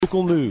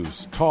Local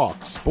news,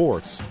 talk,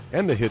 sports,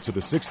 and the hits of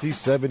the 60s,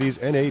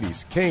 70s, and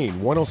 80s. Kane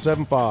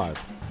 107.5.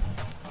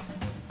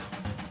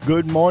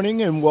 Good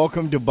morning and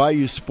welcome to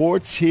Bayou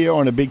Sports here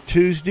on a big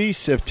Tuesday,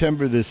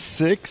 September the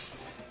 6th.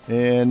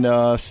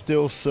 And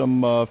still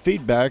some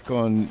feedback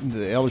on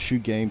the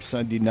LSU game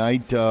Sunday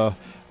night.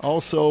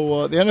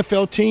 Also, the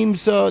NFL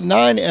teams, 9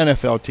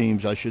 NFL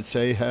teams, I should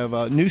say,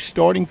 have new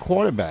starting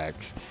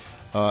quarterbacks.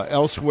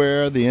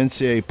 Elsewhere, the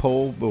NCAA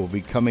poll will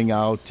be coming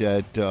out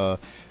at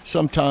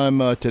sometime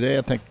today,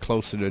 I think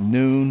closer to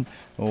noon.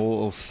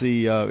 We'll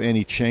see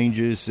any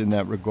changes in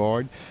that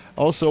regard.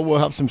 Also, we'll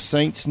have some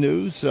Saints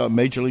news,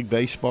 Major League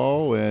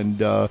Baseball. And,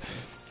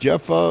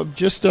 Jeff,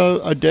 just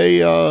a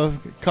day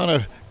kind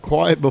of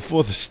quiet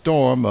before the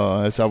storm.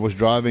 As I was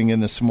driving in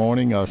this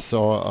morning, I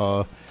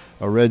saw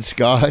a red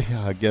sky.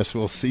 I guess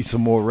we'll see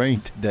some more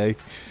rain today.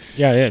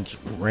 Yeah, it's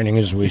raining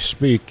as we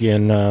speak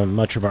in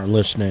much of our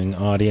listening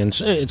audience.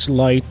 It's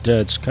light.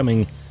 It's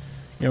coming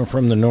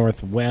from the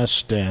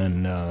northwest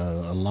and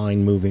a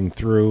line moving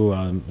through.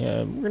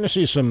 We're going to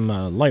see some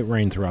light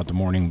rain throughout the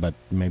morning, but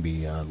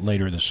maybe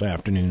later this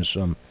afternoon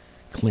some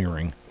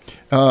clearing.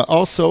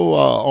 Also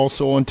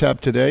on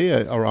tap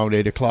today around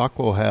 8 o'clock,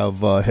 we'll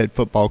have head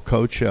football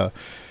coach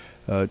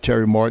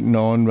Terry Martin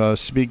on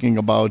speaking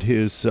about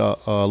his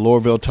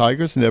Loreauville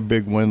Tigers and their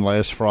big win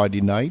last Friday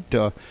night.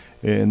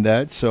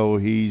 So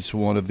he's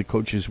one of the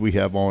coaches we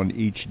have on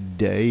each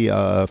day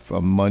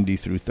from Monday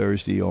through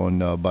Thursday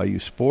on Bayou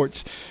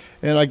Sports.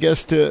 And I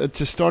guess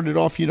to start it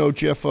off,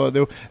 Jeff,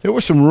 there were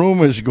some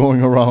rumors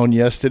going around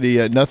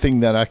yesterday,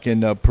 nothing that I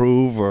can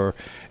prove or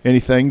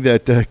anything,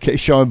 that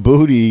Keyshawn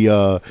Booty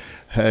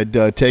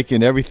had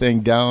taken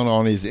everything down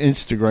on his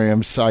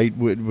Instagram site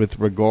with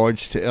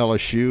regards to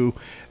LSU.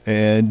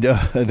 And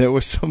there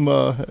was some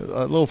a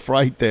little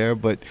fright there,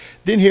 but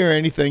didn't hear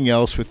anything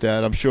else with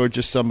that. I'm sure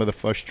just some of the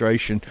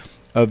frustration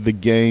of the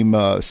game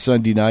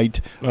Sunday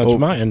night. Well, it's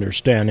my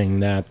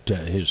understanding that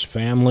his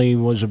family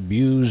was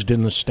abused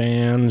in the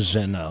stands,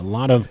 and a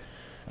lot of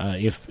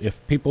if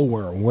people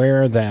were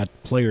aware that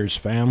players'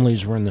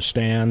 families were in the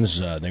stands,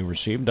 they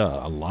received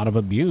a lot of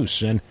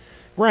abuse. And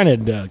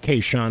granted,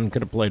 Keyshawn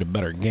could have played a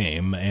better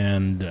game,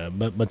 and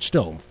but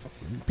still,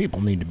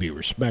 people need to be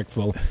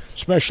respectful,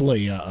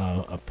 especially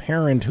a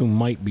parent who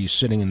might be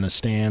sitting in the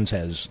stands,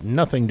 has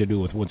nothing to do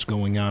with what's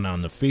going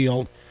on the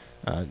field.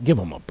 Give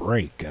them a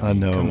break. I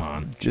know. Come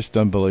on. Just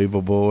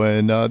unbelievable.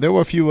 And there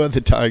were a few other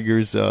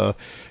Tigers,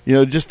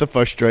 just the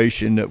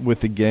frustration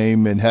with the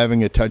game and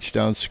having a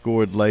touchdown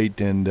scored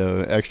late and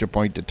extra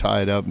point to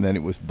tie it up, and then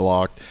it was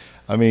blocked.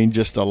 I mean,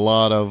 just a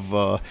lot of,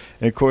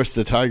 and of course,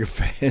 the Tiger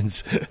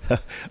fans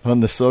on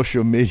the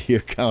social media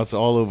accounts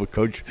all over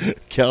Coach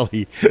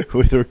Kelly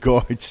with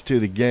regards to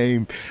the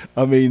game.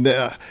 I mean,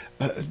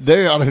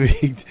 they ought to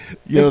be,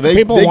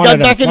 they got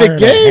back in the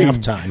game.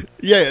 Halftime.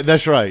 Yeah,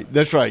 that's right.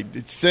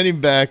 Send him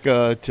back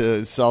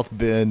to South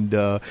Bend.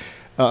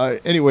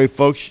 Anyway,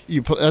 folks,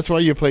 that's why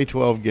you play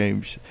 12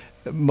 games.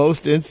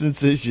 Most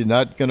instances, you're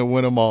not going to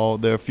win them all.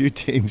 There are a few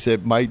teams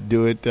that might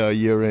do it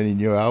year in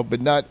and year out,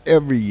 but not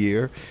every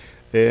year.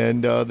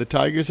 And the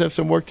Tigers have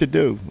some work to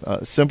do.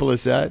 Simple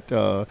as that.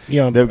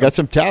 They've got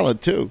some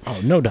talent, too. Oh,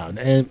 no doubt.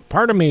 And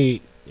part of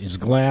me is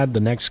glad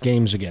the next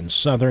game's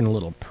against Southern, a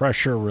little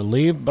pressure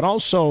relieved. But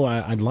also,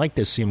 I'd like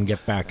to see them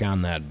get back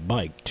on that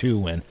bike,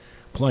 too, and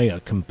play a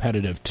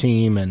competitive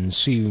team and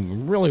see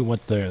really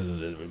what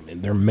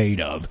they're made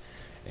of.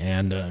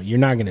 And you're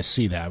not going to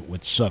see that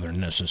with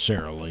Southern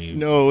necessarily.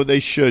 No, they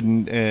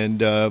shouldn't. And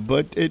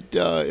but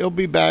it'll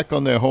be back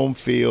on their home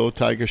field,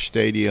 Tiger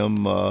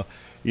Stadium.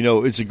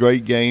 It's a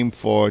great game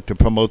to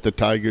promote the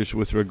Tigers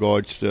with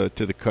regards to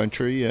the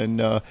country. And,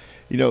 lo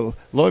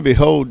and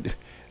behold,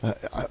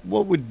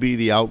 what would be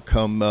the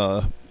outcome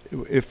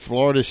if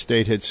Florida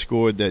State had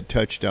scored that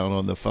touchdown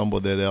on the fumble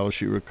that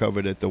LSU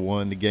recovered at the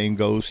one? The game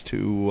goes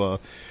to,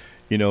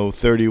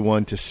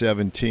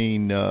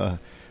 31-17. Of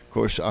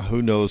course,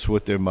 who knows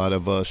what they might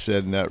have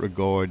said in that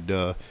regard.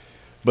 But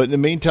in the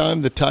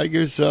meantime, the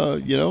Tigers,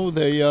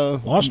 they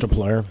lost a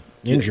player.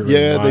 Injury.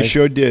 Yeah, they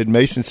sure did.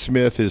 Mason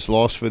Smith is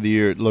lost for the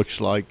year, it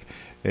looks like,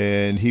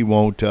 and he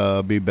won't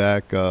be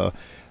back,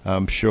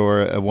 I'm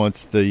sure,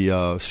 once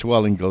the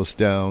swelling goes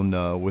down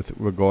with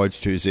regards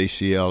to his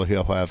ACL.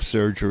 He'll have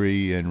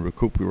surgery and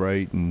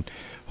recuperate, and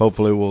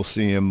hopefully we'll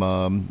see him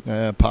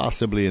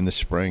possibly in the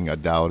spring. I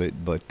doubt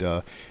it,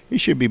 but he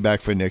should be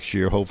back for next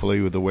year.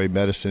 Hopefully, with the way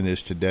medicine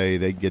is today,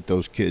 they get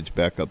those kids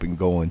back up and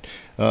going.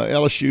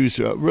 LSU's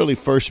really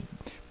first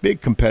big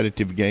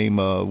competitive game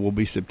will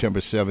be September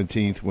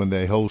 17th when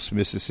they host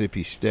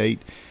Mississippi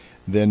State,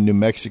 then New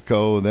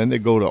Mexico, then they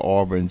go to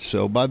Auburn.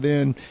 So by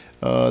then,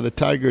 the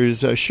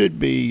Tigers should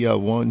be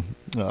 3-1,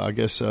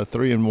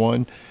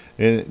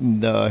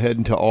 and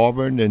heading to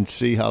Auburn and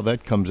see how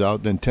that comes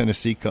out. Then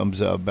Tennessee comes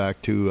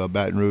back to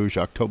Baton Rouge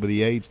October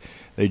the 8th.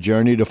 They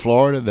journey to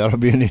Florida. That'll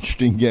be an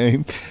interesting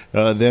game.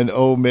 Then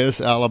Ole Miss,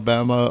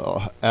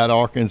 Alabama, at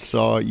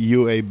Arkansas,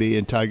 UAB,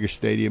 and Tiger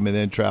Stadium, and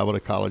then travel to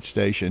College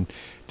Station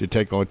to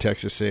take on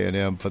Texas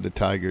A&M for the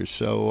Tigers.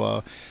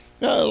 So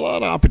Yeah, a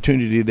lot of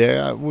opportunity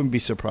there. I wouldn't be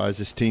surprised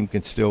this team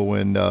can still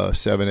win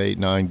 7, 8,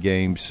 9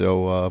 games.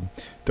 So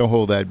don't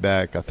hold that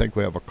back. I think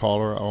we have a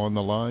caller on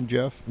the line,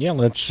 Jeff. Yeah,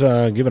 let's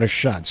give it a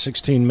shot.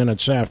 16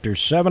 minutes after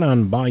 7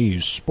 on Bayou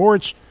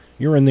Sports.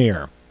 You're in the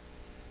air.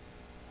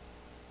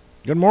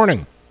 Good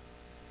morning.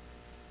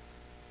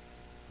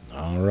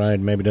 All right,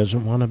 maybe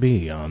doesn't want to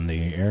be on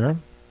the air,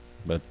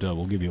 but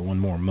we'll give you one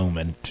more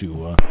moment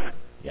to,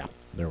 yeah,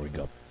 there we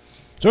go.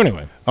 So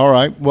anyway, all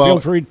right. Well, feel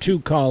free to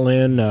call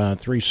in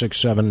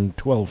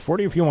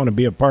 367-1240 if you want to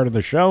be a part of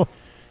the show.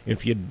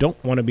 If you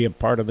don't want to be a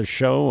part of the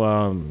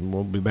show,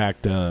 we'll be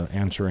back to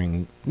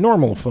answering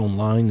normal phone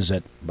lines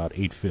at about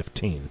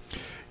 8:15.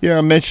 Yeah,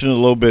 I mentioned a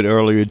little bit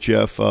earlier,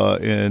 Jeff,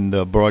 in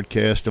the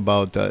broadcast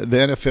about the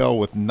NFL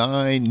with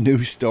 9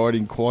 new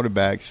starting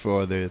quarterbacks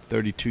for the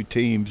 32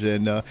 teams,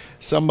 and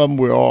some of them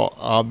we're all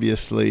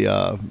obviously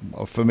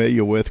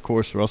familiar with. Of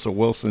course, Russell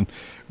Wilson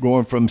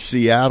going from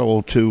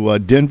Seattle to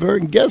Denver,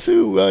 and guess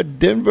who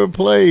Denver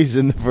plays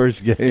in the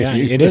first game? Yeah,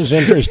 it is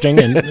interesting,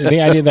 and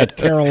the idea that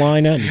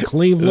Carolina and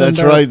Cleveland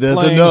That's right, that's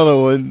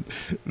playing.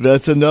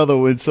 That's another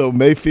one. So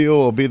Mayfield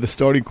will be the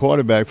starting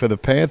quarterback for the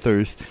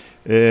Panthers.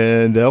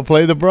 And they'll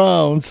play the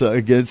Browns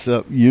against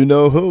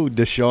you-know-who,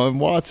 Deshaun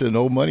Watson,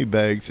 old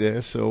moneybags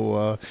there.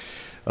 So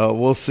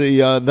we'll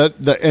see. And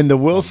the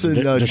Wilson...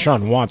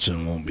 Deshaun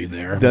Watson won't be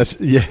there. That's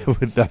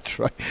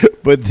right.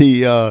 But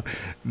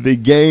the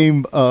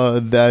game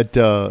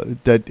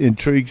that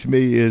intrigues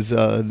me is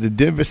the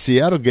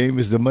Denver-Seattle game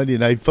is the Monday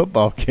Night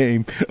Football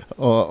game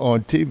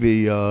on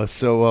TV.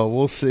 So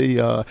we'll see.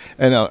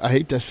 And I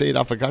hate to say it,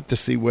 I forgot to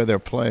see where they're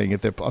playing. I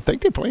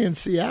think they're playing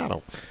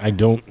Seattle. I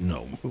don't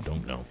know.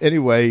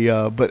 Anyway,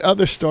 but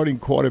other starting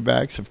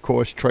quarterbacks, of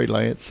course, Trey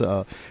Lance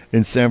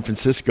in San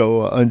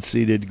Francisco,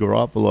 unseeded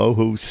Garoppolo,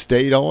 who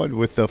stayed on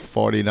with the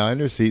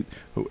 49ers.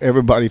 Who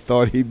everybody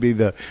thought he'd be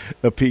the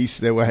piece,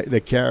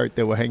 the carrot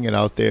that were hanging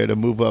out there to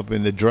move up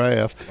in the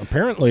draft.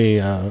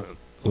 Apparently,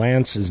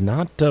 Lance is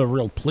not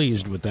real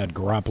pleased with that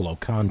Garoppolo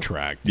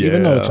contract. Yeah.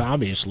 Even though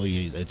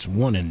it's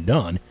one and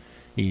done,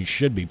 he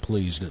should be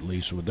pleased at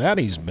least with that.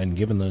 He's been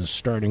given the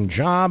starting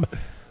job.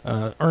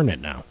 Earn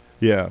it now.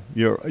 Yeah,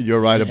 you're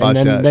right about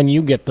that. that. Then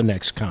you get the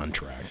next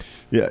contract.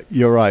 Yeah,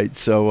 you're right.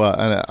 So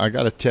and I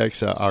got a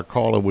text. Our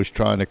caller was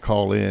trying to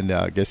call in.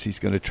 I guess he's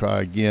going to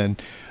try again.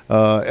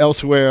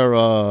 Elsewhere,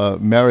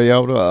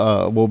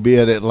 Mariota will be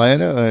at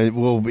Atlanta. It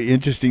will be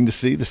interesting to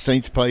see the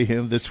Saints play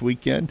him this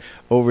weekend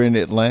over in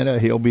Atlanta.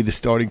 He'll be the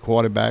starting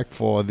quarterback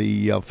for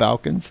the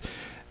Falcons.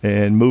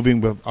 And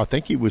moving, I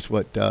think he was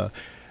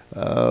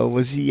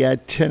was he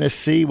at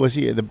Tennessee? Was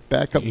he the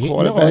backup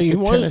quarterback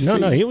at Tennessee?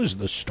 No, he was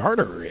the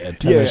starter at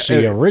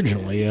Tennessee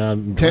originally.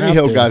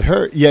 Tannehill got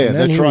hurt. Yeah,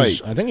 that's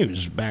right. I think he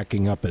was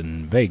backing up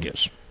in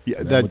Vegas.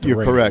 Yeah,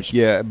 you're correct.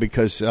 Yeah,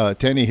 because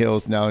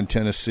Tannehill's now in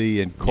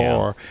Tennessee and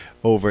Carr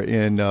over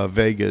in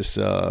Vegas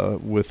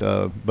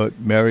but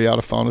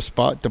Mariota found a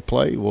spot to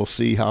play. We'll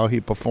see how he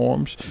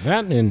performs.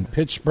 That in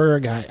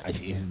Pittsburgh,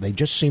 they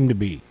just seem to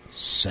be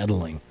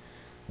settling.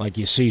 Like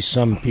you see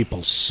some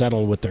people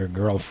settle with their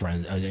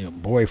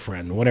girlfriend,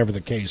 boyfriend, whatever the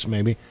case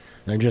may be.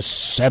 They're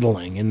just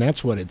settling, and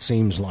that's what it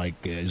seems like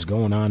is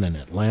going on in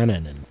Atlanta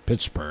and in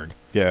Pittsburgh.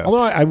 Yeah.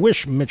 Although I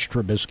wish Mitch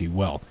Trubisky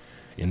well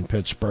in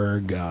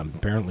Pittsburgh.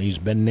 Apparently he's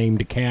been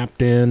named a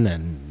captain,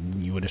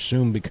 and you would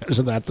assume because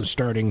of that the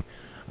starting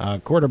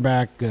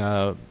quarterback.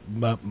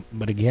 But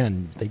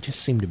again, they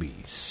just seem to be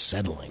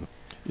settling.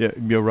 Yeah,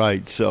 you're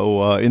right.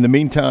 So in the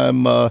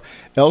meantime,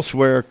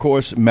 elsewhere, of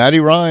course, Matty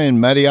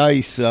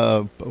Ice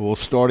will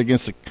start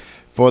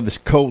for the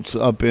Colts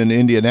up in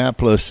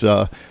Indianapolis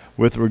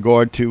with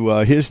regard to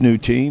his new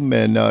team.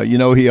 And,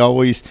 he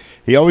always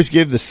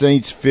gave the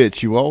Saints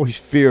fits. You were always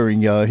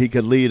fearing he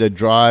could lead a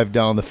drive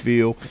down the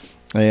field,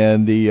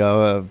 and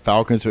the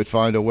Falcons would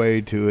find a way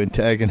to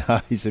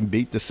antagonize and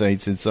beat the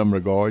Saints in some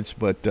regards.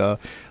 But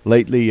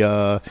lately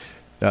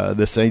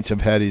the Saints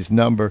have had his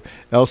number.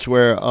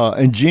 Elsewhere,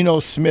 and Geno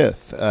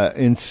Smith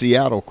in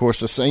Seattle. Of course,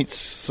 the Saints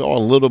saw a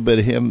little bit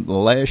of him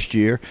last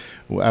year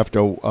after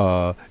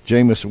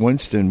Jameis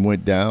Winston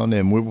went down,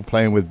 and we were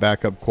playing with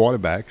backup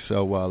quarterbacks.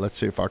 So let's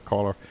see if our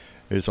caller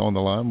is on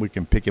the line. We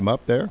can pick him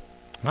up there.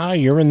 Hi,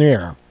 you're in the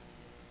air.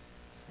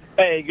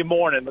 Hey, good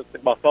morning. Looks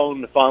like my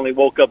phone finally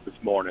woke up this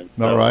morning.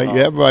 All right.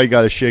 Yeah, everybody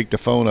got to shake the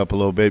phone up a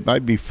little bit. It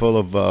might be full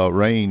of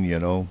rain,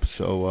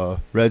 so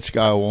red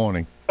sky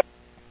warning.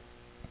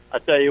 I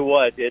tell you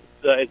what,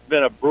 it's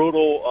been a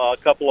brutal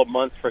couple of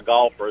months for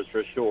golfers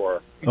for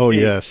sure. Oh,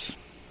 yes.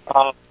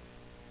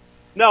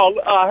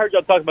 No, I heard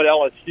y'all talking about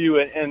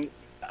LSU, and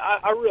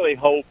I really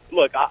hope.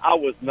 Look, I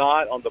was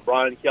not on the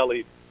Brian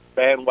Kelly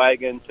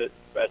bandwagon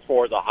as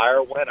far as a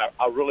hire went.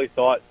 I really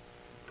thought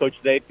Coach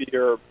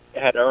Napier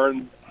had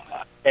earned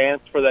a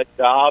chance for that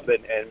job,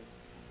 and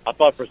I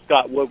thought for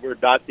Scott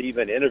Woodward not to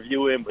even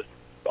interview him was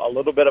a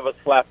little bit of a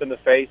slap in the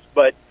face.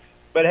 But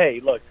hey,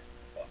 look.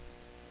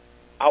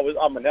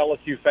 I'm an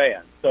LSU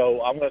fan,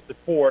 so I'm going to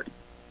support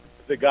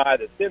the guy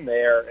that's in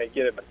there and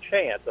give him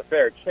a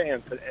fair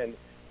chance. And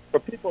for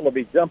people to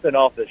be jumping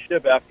off the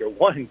ship after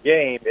one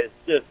game is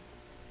just,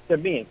 to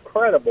me,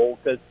 incredible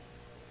because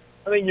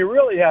I mean, you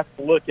really have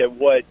to look at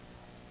what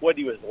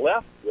he was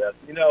left with.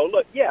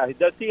 Look, yeah,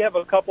 does he have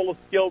a couple of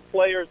skilled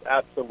players?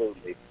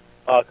 Absolutely.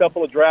 A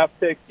couple of draft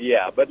picks?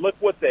 Yeah. But look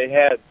what they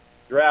had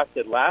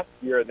drafted last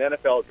year in the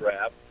NFL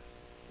draft.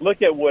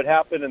 Look at what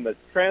happened in the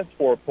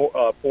transfer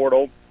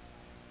portal.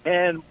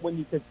 And when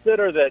you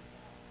consider that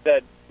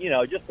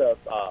just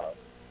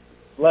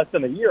less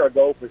than a year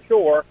ago, for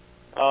sure,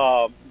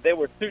 they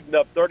were suiting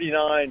up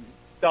 39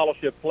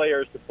 scholarship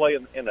players to play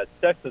in a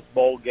Texas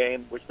Bowl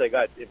game, which they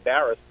got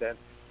embarrassed in.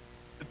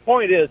 The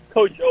point is,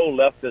 Coach O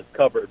left this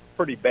cupboard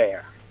pretty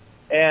bare.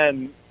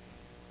 And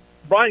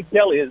Brian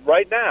Kelly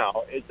right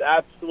now is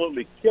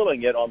absolutely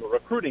killing it on the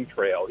recruiting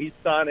trail. He's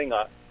signing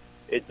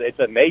it's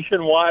a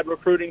nationwide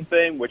recruiting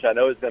thing, which I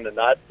know is going to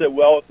not sit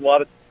well with a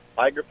lot of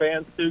Tiger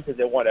fans too, because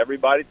they want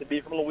everybody to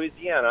be from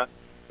Louisiana.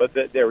 But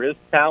there is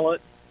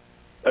talent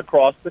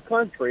across the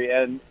country,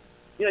 and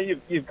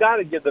you've got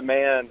to give the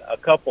man a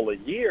couple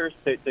of years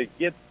to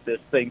get this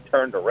thing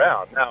turned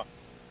around. Now,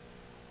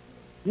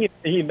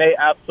 he may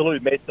absolutely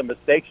made some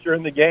mistakes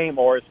during the game,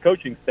 or his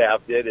coaching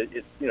staff did.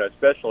 It's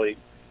especially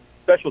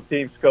special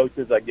teams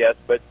coaches, I guess,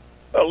 but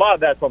a lot of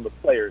that's on the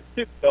players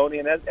too, Tony.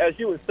 And as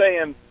you were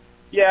saying,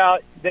 yeah,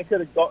 they could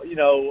have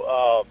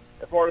gone.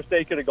 Florida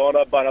State could have gone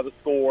up by another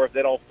score if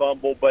they don't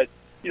fumble. But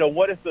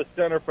what if the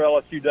center for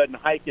LSU doesn't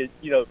hike it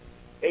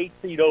 8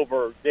 feet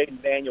over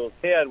Jaden Daniels'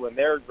 head when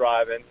they're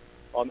driving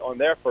on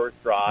their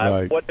first drive?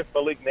 Right. What if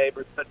Malik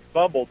Neighbors doesn't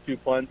fumble 2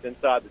 punts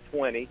inside the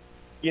 20?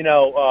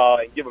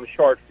 And give them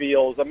short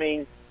fields. I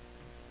mean,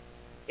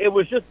 it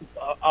was just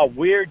a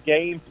weird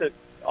game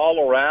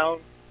all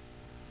around.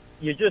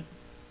 You just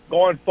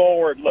going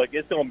forward. Look,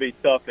 it's going to be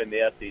tough in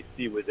the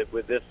SEC with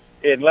this,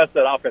 unless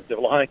that offensive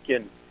line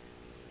can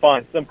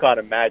find some kind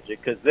of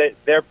magic, because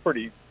they're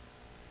pretty.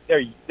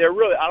 They're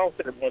really. I don't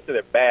want to say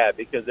they're bad,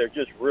 because they're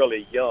just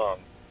really young.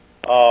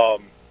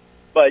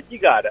 But you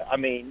got to. I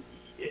mean,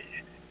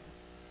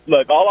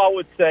 look. All I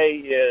would say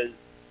is,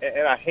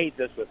 and I hate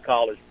this with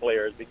college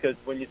players, because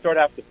when you start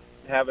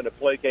having to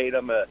placate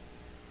them,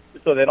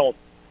 so they don't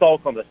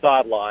sulk on the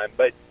sideline,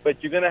 but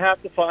you're going to have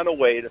to find a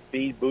way to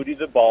feed Booty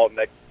the ball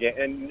next game,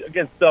 and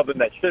against Southern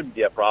that shouldn't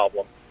be a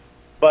problem.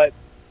 But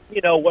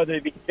whether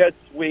it be jet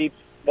sweeps,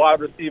 wide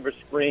receiver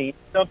screen,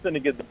 something to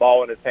get the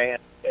ball in his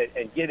hand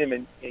and get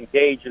him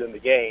engaged in the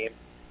game,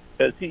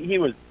 because he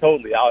was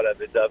totally out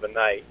of it the other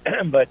night.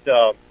 But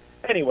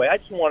anyway, I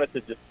just wanted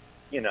to just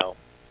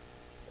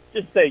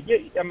say,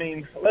 I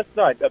mean, let's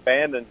not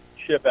abandon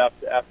ship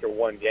after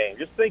one game.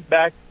 Just think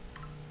back.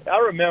 I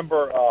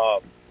remember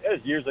it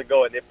was years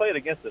ago, and they played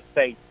against the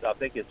Saints, I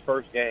think his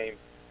first game,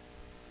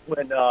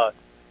 when I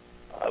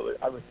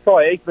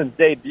saw Aikman's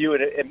debut,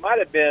 and it might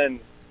have been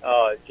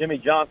Jimmy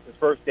Johnson's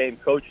first game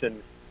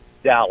coaching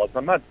Dallas.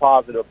 I'm not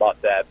positive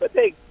about that, but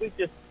we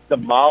just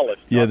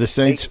demolished them. Yeah, the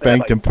Saints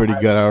spanked them pretty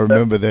good. I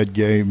remember that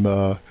game.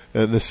 I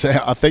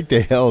think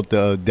they held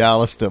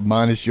Dallas to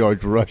minus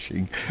yards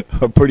rushing,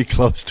 pretty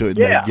close to it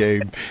in that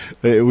game.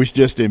 It was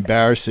just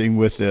embarrassing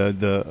with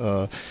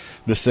the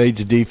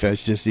Saints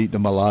defense just eating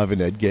them alive in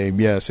that game.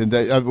 Yes, and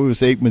it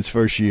was Aikman's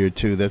first year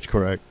too. That's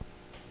correct.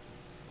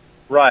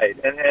 Right,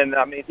 and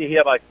I mean, he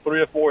had like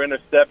 3 or 4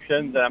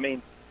 interceptions. I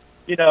mean,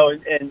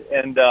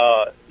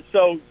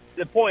 so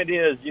the point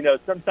is,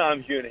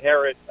 sometimes you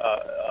inherit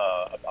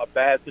a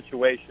bad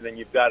situation, and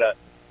you've got to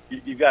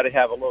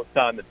have a little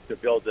time to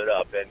build it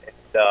up. And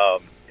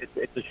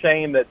it's a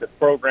shame that the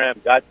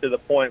program got to the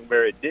point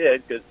where it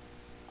did, because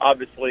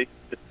obviously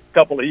a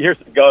couple of years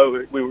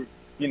ago we were,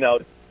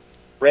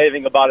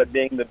 raving about it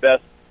being the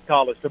best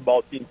college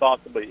football team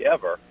possibly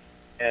ever.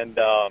 And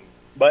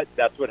but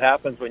that's what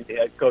happens when your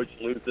head coach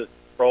loses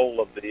control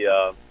of the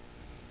of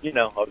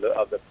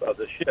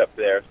the ship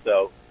there.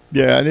 So.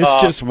 Yeah, and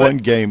it's just one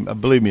game.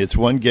 Believe me, it's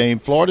one game.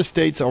 Florida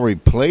State's already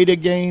played a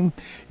game.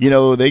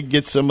 They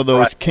get some of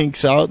those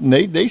kinks out, and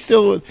they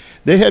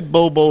had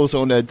Bobos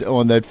on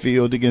that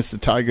field against the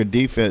Tiger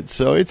defense.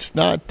 So it's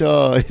not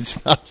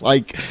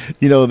like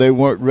they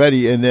weren't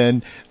ready. And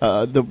then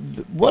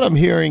what I'm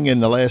hearing in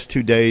the last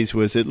 2 days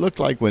was it looked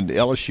like when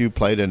LSU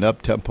played an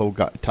up-tempo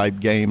type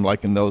game,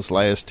 like in those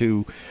last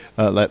two.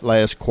 That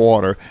last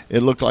quarter,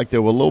 it looked like they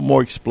were a little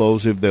more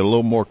explosive. They're a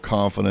little more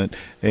confident,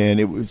 and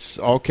it was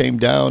all came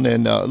down.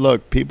 And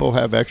look, people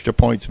have extra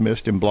points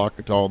missed and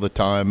blocked all the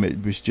time.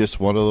 It was just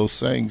one of those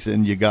things,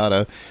 and you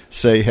gotta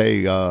say,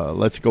 hey,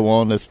 let's go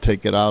on, let's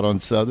take it out on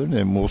Southern,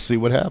 and we'll see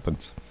what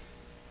happens.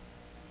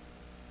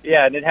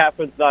 Yeah, and it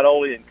happens not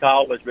only in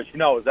college, but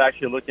I was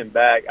actually looking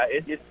back.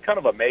 It's kind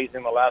of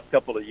amazing the last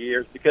couple of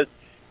years, because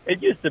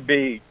it used to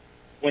be,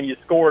 when you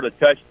scored a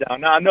touchdown,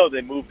 now I know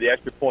they moved the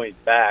extra point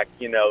back,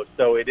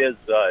 so it is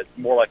it's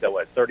more like a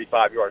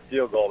 35-yard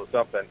field goal or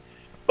something.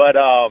 But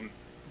I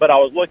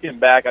was looking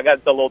back. I got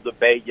into a little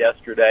debate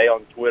yesterday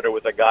on Twitter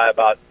with a guy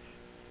about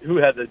who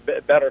has a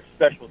better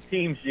special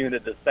teams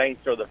unit, the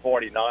Saints or the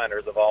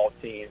 49ers of all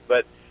teams.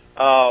 But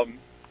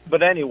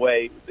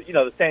anyway,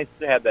 the Saints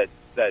had the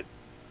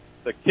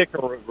kicker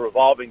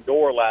revolving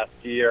door last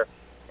year.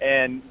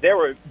 And there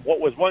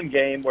was one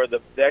game where the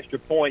extra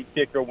point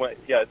kicker went.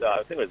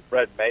 I think it was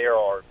Brett Mayer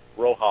or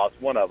Rojas,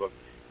 one of them,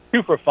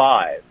 2 for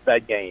 5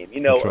 that game.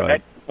 That's right.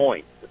 Extra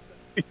points.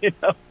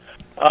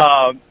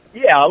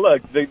 Yeah.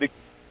 Look,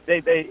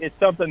 it's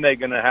something they're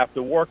going to have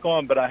to work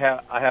on, but I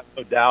have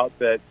no doubt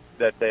that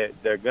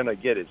they're going to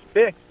get it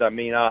fixed. I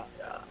mean,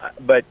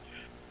 but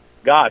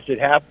gosh, it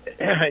happened.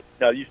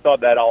 You saw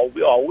that all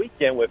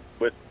weekend with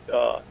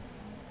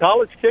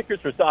college kickers.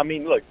 I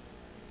mean, look,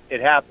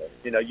 it happens.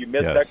 You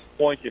miss extra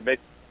points, you miss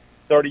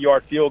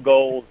 30-yard field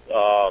goals.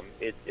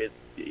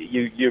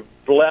 You're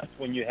blessed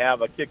when you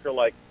have a kicker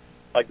like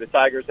the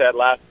Tigers had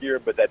last year,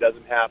 but that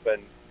doesn't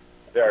happen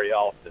very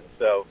often.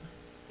 So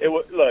it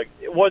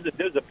was a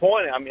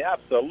disappointing. I mean,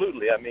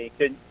 absolutely. I mean,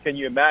 can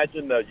you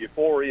imagine the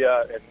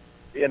euphoria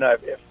and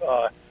if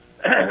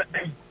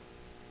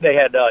they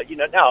had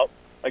now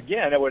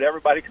again what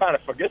everybody kind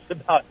of forgets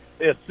about.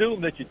 They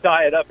assume that you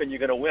tie it up and you're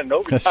going to win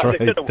overtime.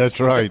 That's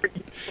right.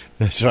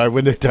 That's right.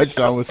 When the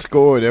touchdown was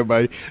scored,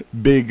 everybody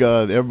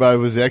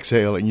was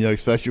exhaling,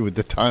 especially with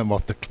the time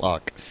off the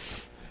clock.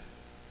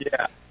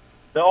 Yeah.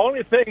 The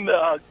only thing,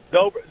 the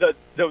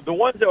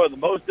ones that were the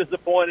most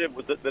disappointed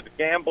was that the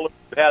gamblers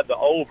had the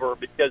over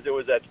because it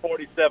was at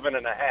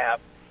 47.5.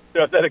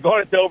 So if they had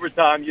gone into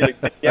overtime, you'd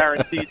have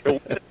guaranteed to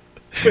win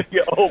with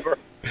your over.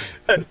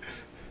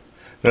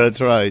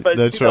 That's right.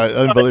 That's right.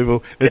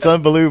 Unbelievable. It's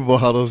unbelievable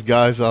how those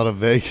guys out of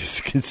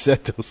Vegas can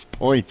set those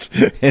points.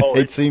 And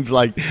it seems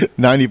like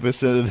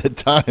 90% of the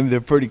time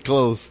they're pretty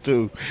close,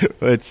 too.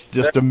 It's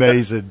just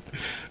amazing.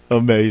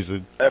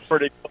 Amazing. That's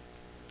pretty cool.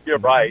 You're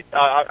right.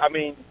 I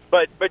mean,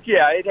 but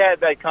yeah, it had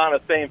that kind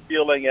of same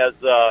feeling as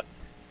the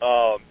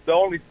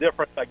only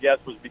difference, I guess,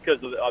 was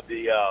because of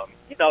the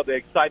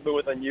excitement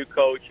with a new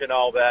coach and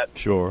all that.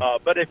 Sure.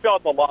 But it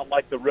felt a lot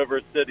like the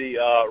River City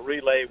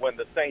relay when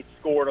the Saints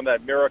scored on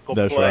that miracle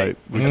play. That's right.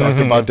 We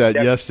talked about that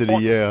yesterday,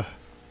 yeah.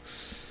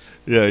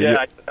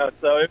 Yeah.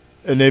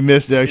 And they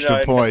missed the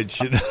extra points,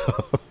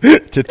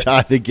 to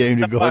tie the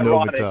game to go into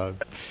overtime.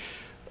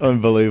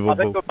 Unbelievable. I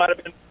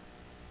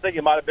think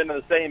it might have been in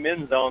the same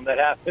end zone that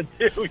happened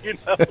too,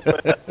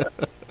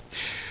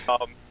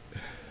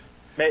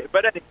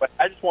 But anyway,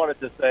 I just wanted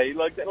to say,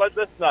 look,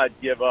 let's not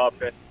give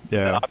up. And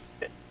I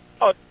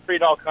was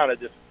reading all kind of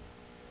just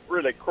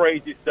really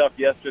crazy stuff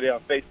yesterday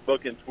on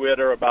Facebook and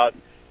Twitter about,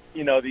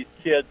 these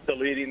kids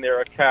deleting their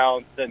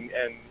accounts and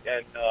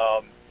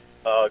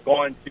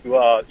going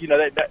to,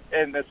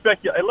 and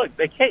especially, look,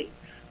 they can't.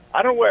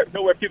 I don't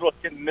know where people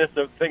can miss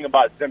a thing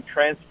about them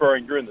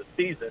transferring during the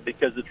season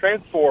because the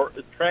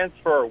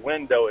transfer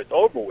window is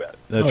over with.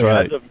 That's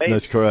right.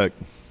 That's correct.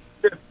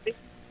 You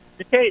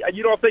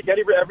don't think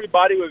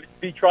everybody would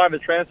be trying to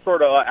transfer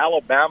to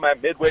Alabama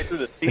midway through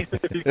the season?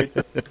 If you could,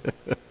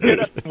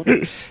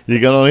 You're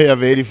going to only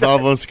have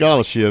 85 on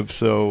scholarship.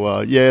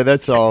 So,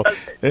 that's all.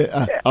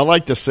 I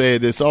like to say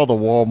it. It's all the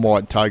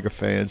Walmart Tiger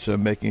fans are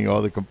making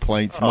all the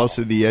complaints. Most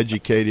of the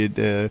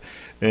educated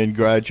and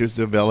graduates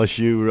of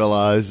LSU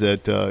realize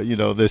that,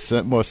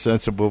 they're more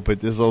sensible,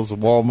 but there's those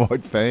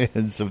Walmart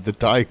fans of the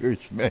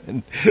Tigers,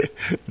 man.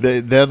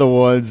 They're the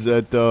ones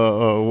that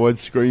are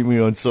ones screaming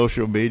on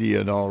social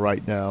media and all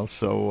right now.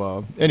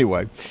 So,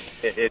 anyway,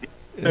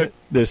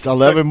 there's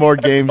 11 more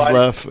games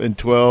left and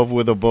 12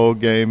 with a bowl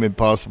game and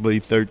possibly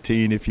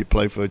 13 if you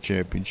play for a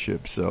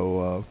championship.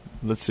 So,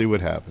 let's see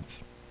what happens.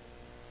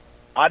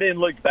 I didn't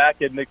look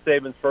back at Nick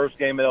Saban's first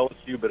game at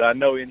LSU, but I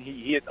know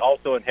he had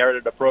also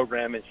inherited a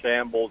program in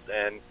shambles,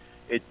 and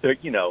it took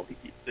him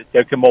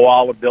a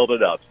while to build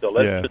it up. So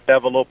let's just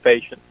have a little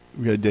patience.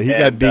 He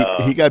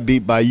got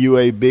beat by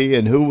UAB,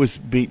 and who was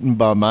beaten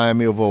by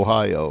Miami of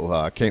Ohio?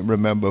 I can't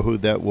remember who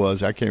that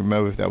was. I can't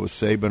remember if that was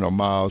Saban or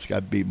Miles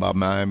got beat by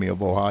Miami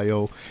of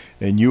Ohio,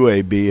 and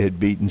UAB had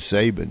beaten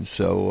Saban.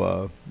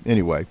 So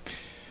anyway,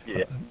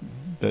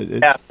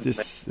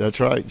 that's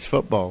right. It's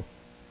football.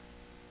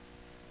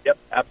 Yep,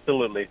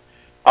 absolutely.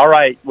 All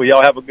right. Well,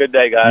 y'all have a good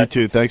day, guys. You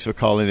too. Thanks for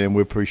calling in.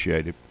 We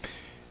appreciate it.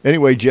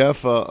 Anyway,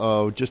 Jeff,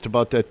 just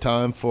about that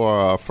time for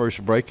our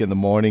first break in the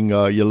morning.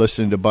 You're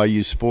listening to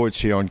Bayou Sports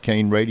here on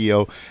Kane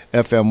Radio,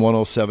 FM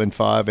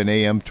 107.5 and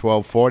AM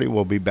 1240.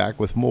 We'll be back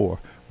with more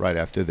right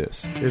after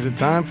this. Is it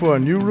time for a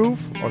new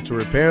roof or to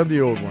repair the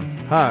old one?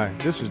 Hi,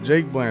 this is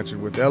Jake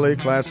Blanchard with LA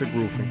Classic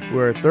Roofing.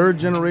 We're a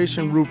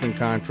third-generation roofing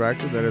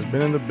contractor that has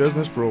been in the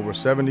business for over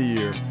 70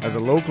 years. As a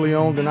locally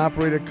owned and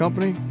operated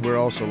company, we're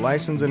also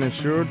licensed and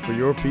insured for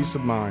your peace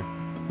of mind.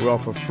 We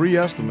offer free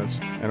estimates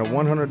and a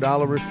 $100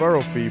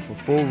 referral fee for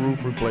full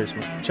roof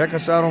replacement. Check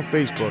us out on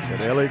Facebook at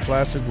LA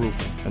Classic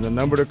Roofing, and the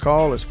number to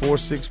call is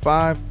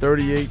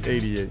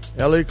 465-3888.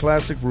 LA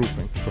Classic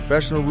Roofing,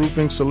 professional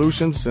roofing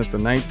solutions since the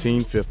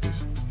 1950s.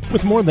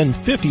 With more than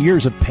 50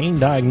 years of pain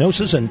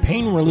diagnosis and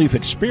pain relief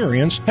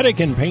experience, Headache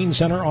and Pain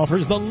Center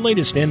offers the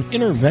latest in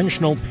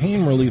interventional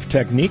pain relief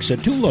techniques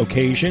at 2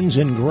 locations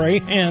in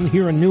Gray and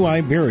here in New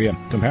Iberia.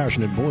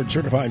 Compassionate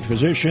board-certified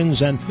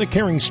physicians and the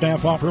caring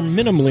staff offer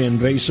minimally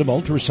invasive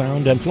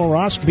ultrasound and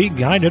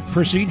fluoroscopy-guided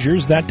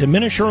procedures that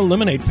diminish or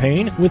eliminate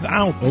pain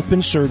without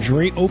open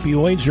surgery,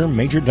 opioids, or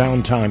major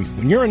downtime.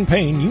 When you're in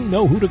pain, you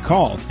know who to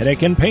call.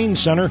 Headache and Pain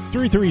Center,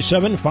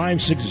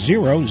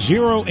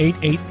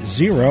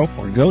 337-560-0880,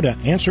 or go go to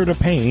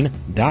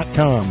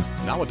answertopain.com.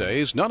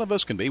 Nowadays, none of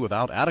us can be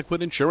without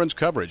adequate insurance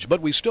coverage,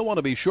 but we still want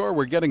to be sure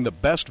we're getting the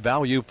best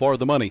value for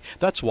the money.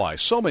 That's why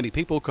so many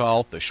people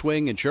call the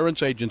Schwing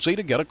Insurance Agency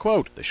to get a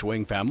quote. The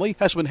Schwing family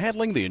has been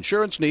handling the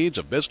insurance needs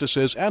of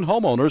businesses and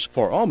homeowners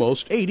for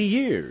almost 80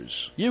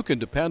 years. You can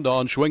depend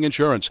on Schwing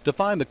Insurance to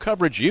find the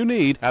coverage you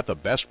need at the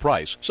best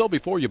price. So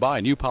before you buy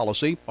a new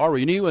policy or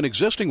renew an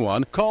existing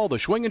one, call the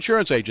Schwing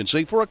Insurance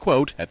Agency for a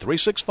quote at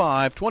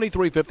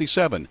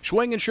 365-2357.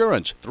 Schwing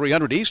Insurance,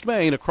 300 East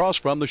Main, across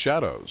from the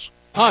Shadows.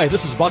 Hi,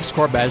 this is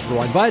Boxcar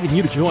Basler, inviting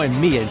you to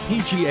join me and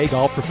PGA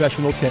Golf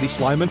professional Teddy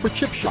Slyman for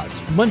Chip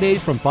Shots.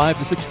 Mondays from 5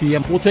 to 6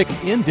 p.m., we'll take an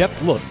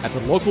in-depth look at the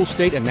local,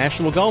 state, and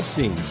national golf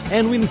scenes.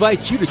 And we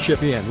invite you to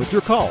chip in with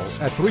your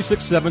calls at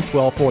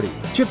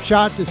 367-1240. Chip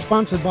Shots is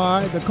sponsored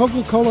by the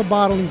Coca-Cola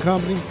Bottling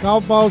Company,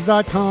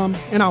 golfballs.com,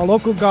 and our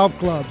local golf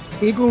clubs,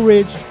 Eagle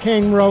Ridge,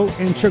 Cane Row,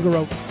 and Sugar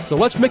Oaks. So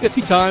let's make it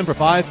tea time for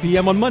 5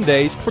 p.m. on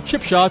Mondays for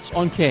Chip Shots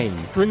on Kane.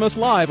 Stream us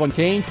live on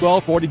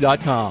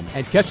Kane1240.com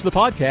and catch the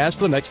podcast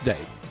the next day.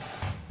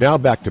 Now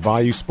back to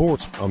Bayou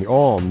Sports on the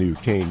all-new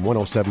Kane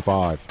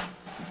 107.5.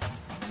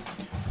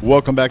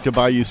 Welcome back to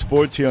Bayou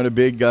Sports here on a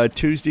big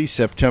Tuesday,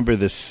 September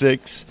the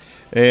 6th.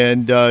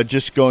 And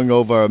just going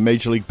over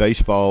Major League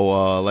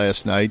Baseball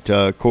last night.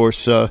 Of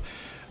course,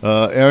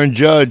 Aaron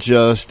Judge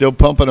still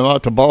pumping him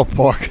out the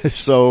ballpark.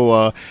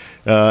 So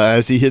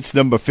as he hits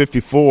number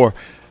 54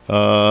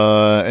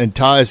 and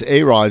ties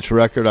A-Rod's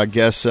record, I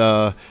guess,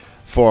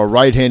 for a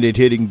right-handed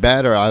hitting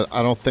batter.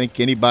 I don't think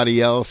anybody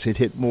else had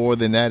hit more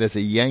than that as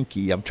a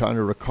Yankee. I'm trying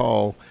to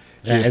recall.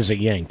 As a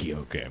Yankee,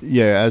 okay.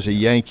 Yeah, as a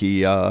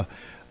Yankee.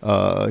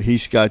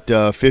 He's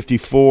got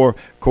 54.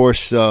 Of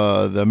course,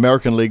 the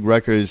American League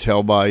record is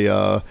held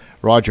by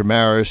Roger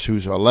Maris,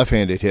 who's a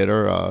left-handed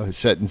hitter.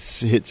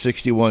 Hit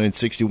 61 in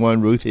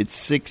 61. Ruth hit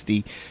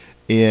 60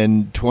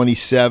 in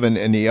 27.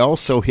 And he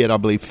also hit, I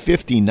believe,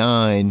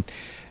 59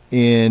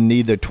 in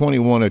either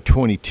 21 or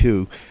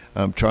 22.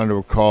 I'm trying to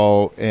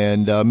recall.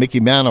 And Mickey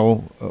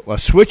Mantle, a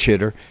switch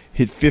hitter,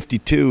 hit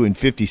 52 and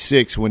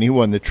 56 when he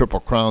won the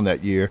Triple Crown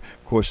that year.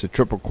 Of course, the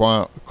Triple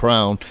Crown,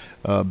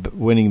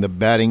 winning the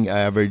batting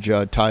average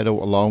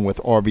title along with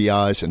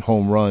RBIs and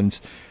home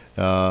runs.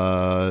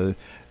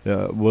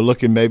 We're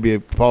looking maybe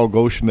at Paul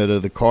Goldschmidt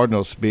of the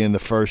Cardinals being the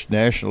first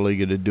National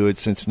Leaguer to do it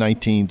since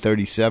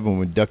 1937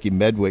 when Ducky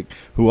Medwick,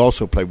 who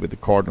also played with the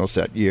Cardinals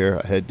that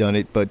year, had done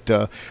it.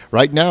 But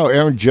right now,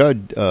 Aaron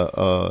Judd,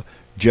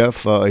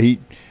 Jeff,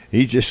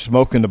 he's just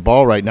smoking the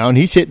ball right now, and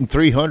he's hitting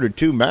 300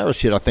 too.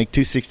 Maris hit, I think,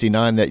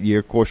 269 that year.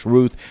 Of course,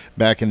 Ruth,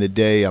 back in the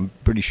day, I'm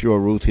pretty sure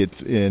Ruth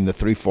hit in the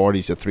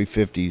 340s or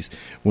 350s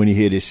when he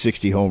hit his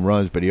 60 home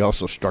runs, but he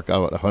also struck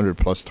out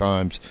 100-plus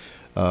times.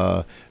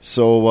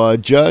 So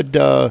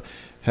Judd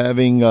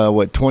having,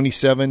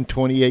 27,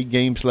 28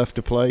 games left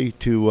to play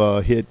to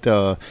hit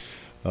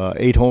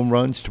 8 home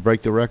runs to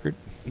break the record?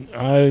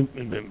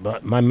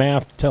 My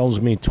math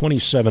tells me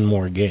 27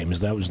 more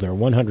games. That was their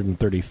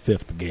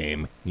 135th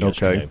game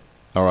yesterday. Okay,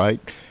 all right.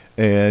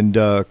 And,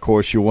 of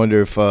course, you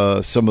wonder if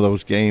some of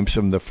those games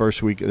from the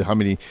first week, how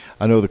many –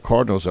 I know the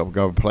Cardinals are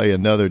going to play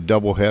another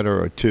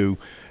doubleheader or two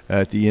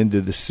at the end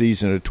of the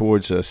season or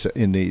towards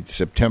in the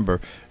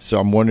September. So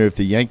I'm wondering if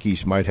the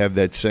Yankees might have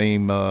that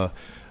same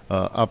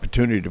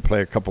opportunity to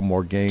play a couple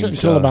more games.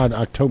 Until about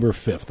October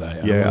 5th,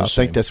 I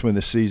think that's when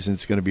the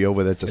season's going to be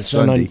over. That's a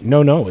Sunday.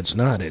 No, it's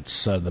not.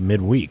 It's the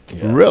midweek.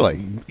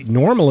 Really?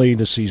 Normally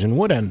the season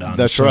would end on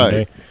that's Sunday.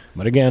 Right.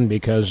 But again,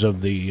 because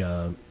of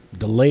the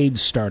delayed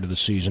start of the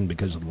season,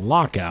 because of the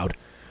lockout,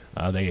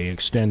 they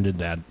extended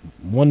that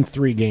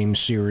 3-game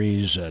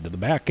series to the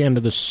back end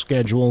of the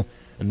schedule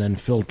and then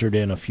filtered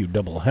in a few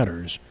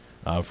doubleheaders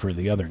for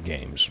the other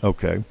games.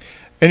 Okay.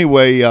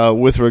 Anyway,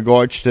 with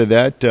regards to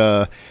that,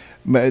 there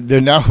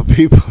are now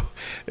people,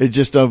 it's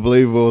just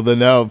unbelievable. There are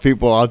now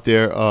people out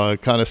there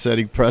kind of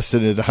setting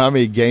precedent. How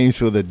many games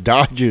will the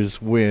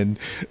Dodgers win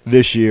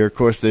this year? Of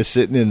course, they're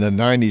sitting in the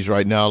 90s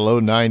right now,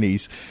 low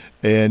 90s.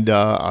 And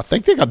I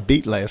think they got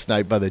beat last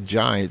night by the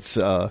Giants.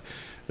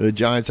 The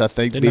Giants, I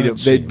think,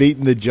 they'd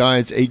beaten the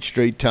Giants 8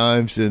 straight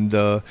times. And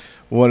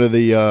one of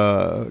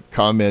the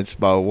comments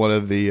by one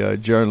of the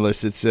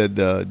journalists that said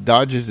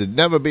Dodgers had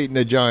never beaten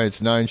the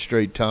Giants 9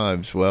 straight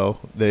times. Well,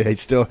 they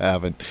still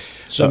haven't.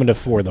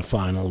 7-4 the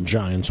final.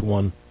 Giants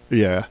won.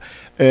 Yeah.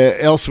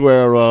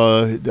 Elsewhere,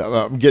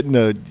 I'm getting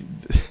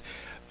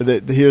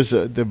here's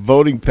the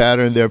voting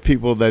pattern. There are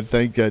people that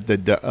think that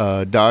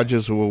the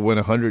Dodgers will win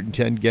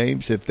 110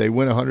 games. If they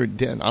win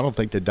 110, I don't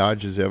think the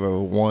Dodgers ever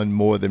won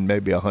more than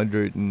maybe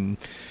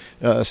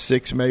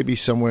 106, maybe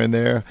somewhere in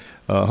there.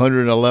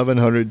 111,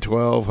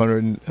 112,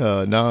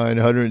 109,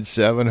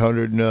 107,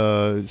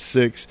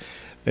 106.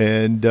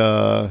 And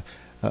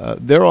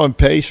they're on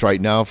pace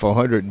right now for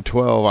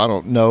 112. I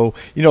don't know.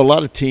 You know, a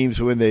lot of teams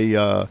when they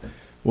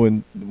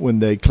when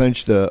they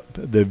clinched the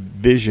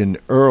division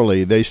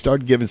early, they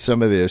started giving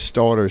some of their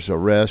starters a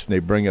rest, and they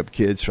bring up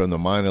kids from the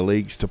minor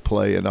leagues to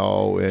play and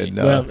all.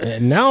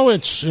 And now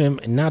it's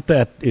not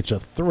that it's a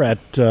threat,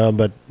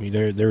 but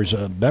there's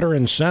a better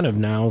incentive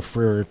now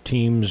for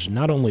teams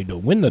not only to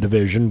win the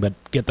division but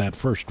get that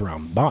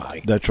first-round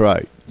bye. That's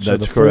right. So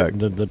That's correct.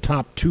 The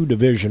top 2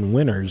 division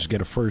winners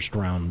get a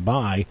first-round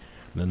bye.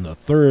 Then the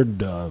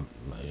third,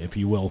 if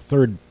you will,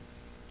 third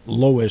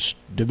lowest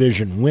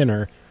division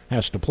winner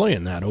has to play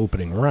in that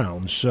opening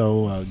round.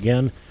 So,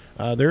 again,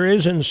 there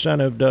is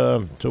incentive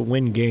to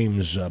win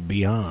games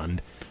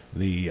beyond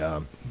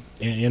the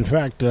in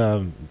fact,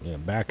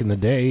 back in the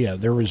day,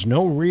 there was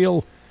no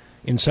real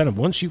incentive.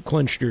 Once you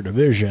clinched your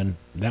division,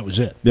 that was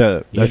it.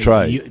 Yeah, that's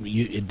right.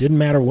 It didn't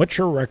matter what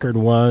your record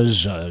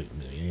was.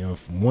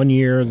 One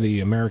year the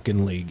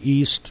American League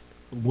East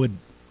would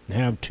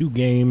have 2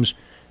 games,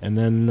 and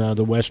then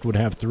the West would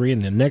have 3,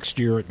 and the next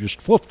year it just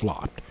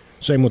flip-flopped.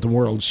 Same with the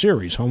World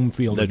Series. Home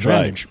field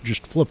advantage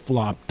just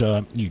flip-flopped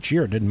each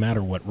year. It didn't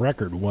matter what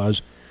record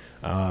was.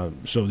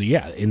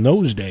 In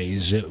those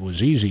days, it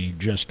was easy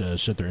just to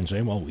sit there and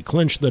say, well, we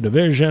clinched the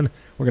division.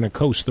 We're going to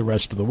coast the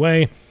rest of the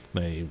way.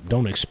 They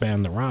don't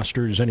expand the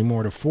rosters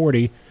anymore to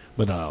 40,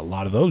 but a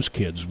lot of those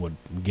kids would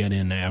get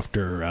in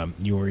after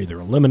you were either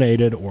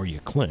eliminated or you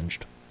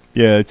clinched.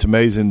 Yeah, it's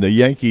amazing. The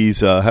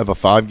Yankees have a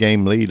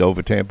 5-game lead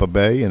over Tampa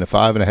Bay and a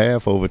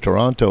 5.5 over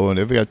Toronto, and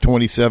they've got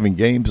 27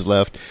 games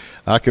left.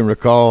 I can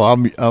recall,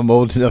 I'm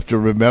old enough to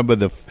remember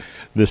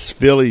the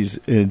Phillies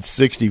in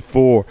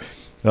 '64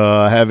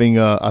 having,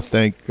 I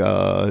think,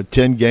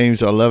 10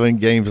 games or 11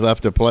 games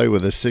left to play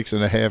with a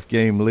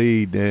 6.5-game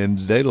lead, and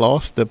they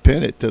lost the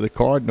pennant to the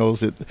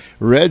Cardinals.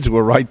 Reds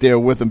were right there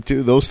with them,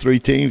 too. Those 3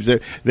 teams,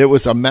 there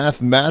was a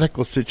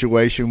mathematical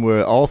situation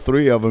where all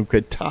 3 of them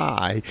could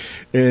tie,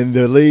 and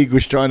the league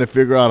was trying to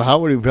figure out how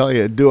would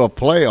we do a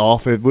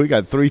playoff if we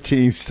got 3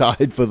 teams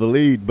tied for the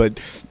lead,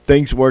 but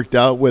things worked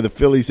out where the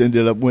Phillies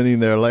ended up winning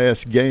their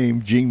last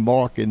game, Gene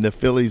Mark and the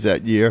Phillies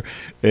that year,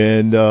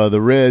 and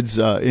the Reds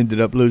ended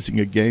up losing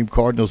a game.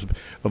 Cardinals,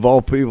 of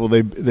all people,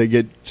 they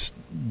get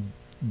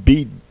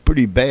beat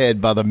pretty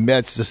bad by the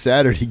Mets the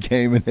Saturday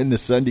game, and then the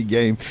Sunday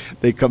game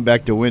they come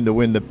back to win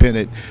the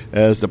pennant,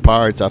 as the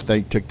Pirates, I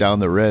think, took down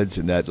the Reds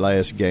in that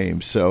last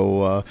game.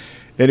 So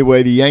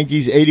anyway, the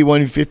Yankees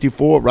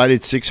 81-54, right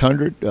at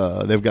 600.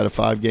 They've got a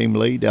 5-game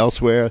lead.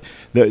 Elsewhere,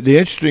 the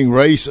interesting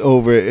race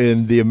over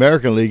in the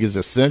American League is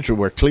the Central,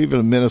 where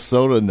Cleveland,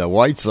 Minnesota, and the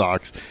White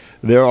Sox,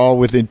 they're all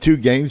within 2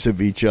 games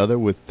of each other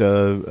with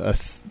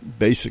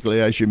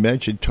basically, as you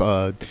mentioned,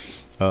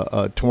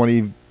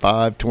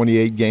 25,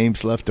 28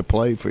 games left to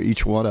play for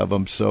each one of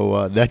them.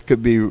 So that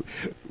could be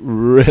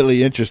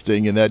really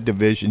interesting in that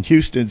division.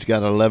 Houston's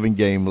got an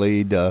 11-game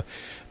lead.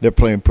 They're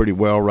playing pretty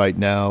well right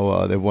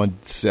now. They won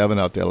 7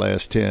 out their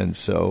last 10.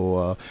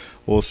 So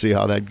we'll see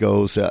how that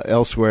goes.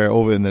 Elsewhere,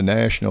 over in the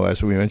National,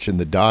 as we mentioned,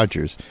 the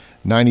Dodgers,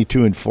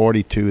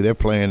 92-42. They're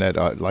playing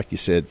at, like you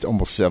said,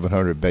 almost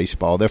 700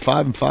 baseball. They're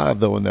 5-5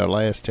 though in their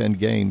last 10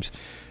 games,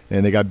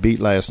 and they got beat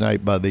last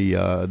night by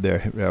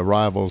their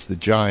rivals, the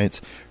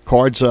Giants.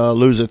 Cards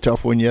lose a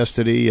tough one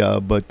yesterday,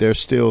 but they're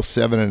still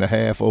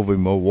 7.5 over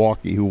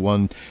Milwaukee, who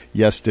won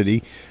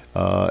yesterday.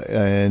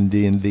 And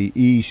in the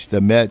East,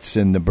 the Mets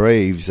and the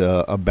Braves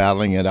are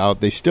battling it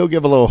out. They still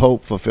give a little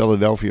hope for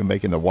Philadelphia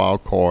making the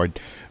wild card,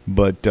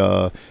 but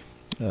the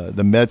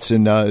Mets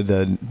and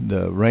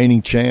the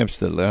reigning champs,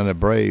 the Atlanta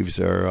Braves,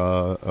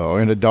 are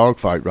in a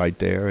dogfight right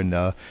there. And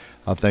I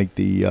think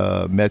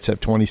the Mets have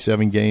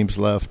 27 games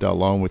left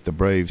along with the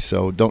Braves,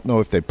 so don't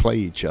know if they play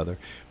each other,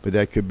 but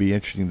that could be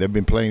interesting. They've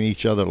been playing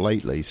each other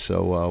lately,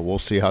 so we'll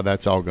see how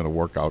that's all going to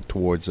work out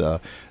towards the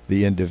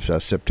end of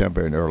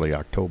September and early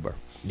October.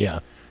 Yeah.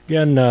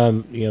 Again,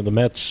 the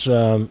Mets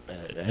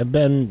have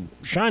been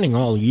shining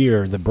all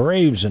year. The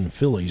Braves and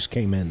Phillies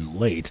came in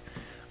late,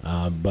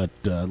 but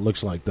it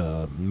looks like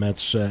the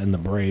Mets and the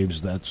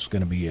Braves, that's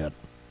going to be it.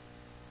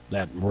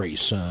 That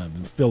race. The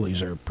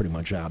Phillies are pretty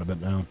much out of it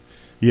now.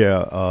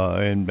 Yeah,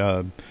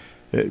 and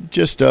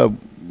just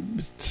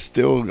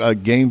still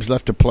games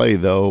left to play,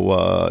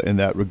 though, in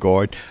that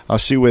regard. I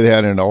see where they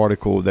had an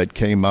article that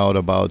came out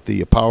about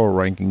the power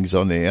rankings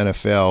on the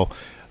NFL.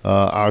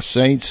 Our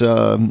Saints,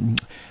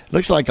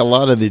 looks like a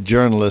lot of the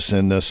journalists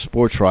and the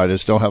sports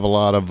writers don't have a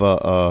lot of,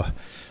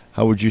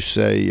 how would you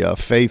say,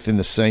 faith in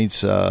the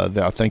Saints.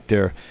 I think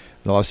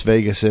Las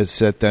Vegas has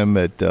set them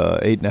at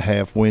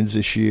 8.5 wins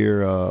this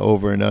year,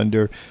 over and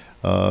under.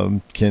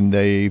 Can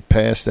they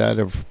pass that?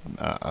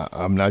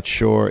 I'm not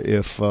sure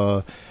if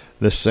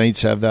the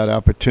Saints have that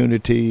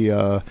opportunity.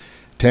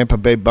 Tampa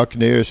Bay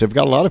Buccaneers, they've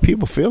got a lot of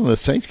people feeling the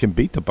Saints can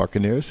beat the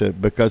Buccaneers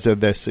because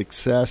of their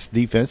success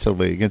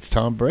defensively against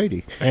Tom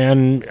Brady.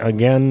 And,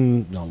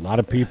 again, a lot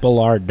of people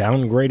are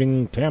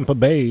downgrading Tampa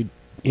Bay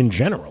in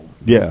general.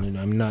 Yeah.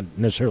 I'm not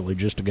necessarily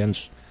just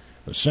against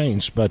the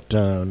Saints, but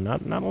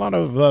not a lot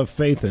of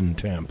faith in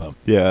Tampa.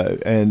 Yeah,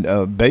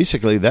 and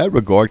basically that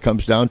regard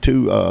comes down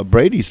to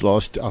Brady's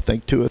lost, I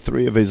think, 2 or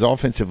 3 of his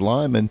offensive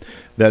linemen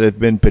that have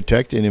been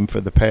protecting him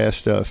for the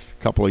past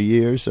couple of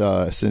years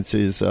since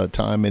his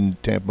time in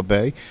Tampa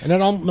Bay. And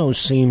it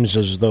almost seems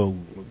as though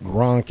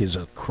Gronk is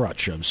a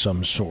crutch of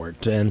some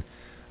sort. And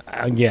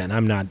again,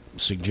 I'm not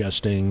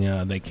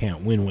suggesting they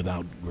can't win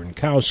without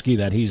Gronkowski,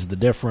 that he's the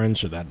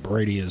difference, or that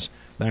Brady is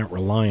that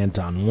reliant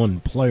on one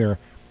player.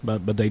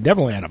 But they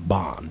definitely had a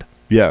bond.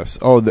 Yes.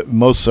 Oh,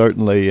 most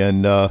certainly.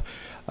 And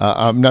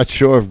I'm not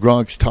sure if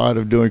Gronk's tired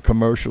of doing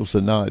commercials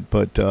or not.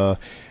 But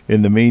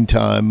in the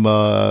meantime,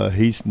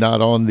 he's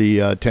not on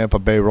the Tampa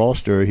Bay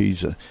roster.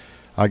 He's,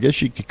 I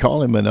guess you could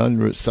call him an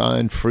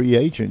unsigned free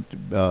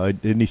agent.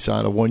 Didn't he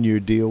sign a 1-year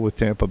deal with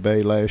Tampa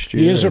Bay last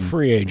year? He is a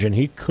free agent.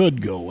 He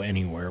could go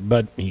anywhere,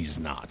 but he's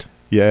not.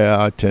 Yeah,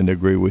 I tend to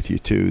agree with you,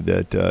 too,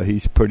 that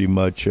he's pretty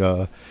much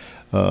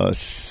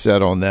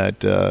set on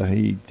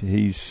that.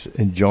 He's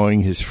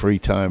enjoying his free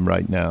time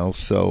right now.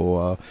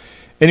 So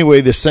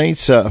anyway, the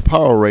Saints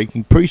power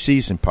ranking,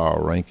 preseason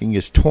power ranking,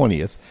 is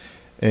 20th.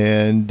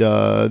 And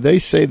they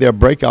say their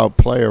breakout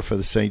player for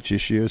the Saints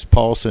this year is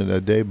Paulson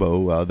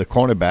Adebo, the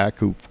cornerback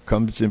who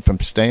comes in from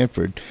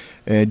Stanford.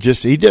 And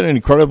he did an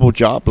incredible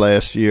job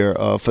last year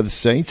for the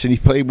Saints, and he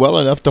played well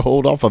enough to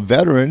hold off a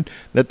veteran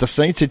that the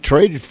Saints had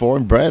traded for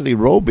him, Bradley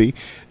Roby.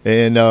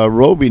 And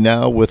Roby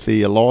now, with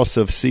the loss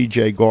of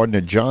C.J.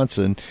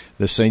 Gardner-Johnson,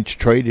 the Saints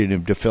traded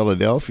him to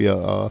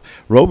Philadelphia.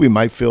 Roby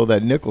might fill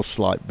that nickel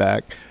slot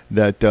back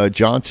that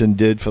Johnson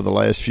did for the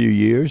last few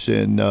years.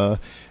 And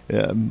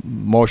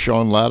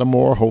Marshawn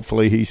Lattimore,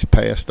 hopefully he's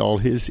past all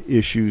his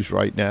issues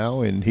right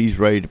now, and he's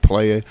ready to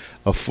play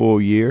a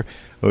full year.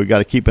 We got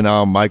to keep an eye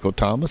on Michael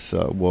Thomas.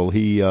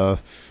 He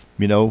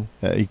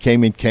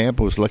came in camp,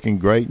 was looking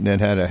great, and then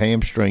had a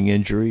hamstring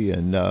injury,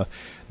 and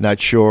not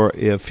sure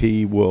if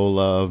he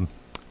will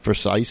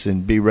precise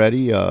and be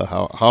ready.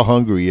 How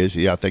hungry is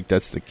he? I think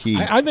that's the key.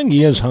 I think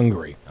he is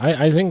hungry.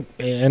 I think,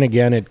 and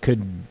again, it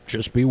could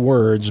just be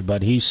words,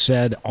 but he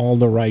said all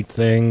the right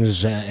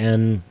things,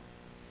 and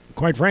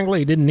quite frankly,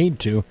 he didn't need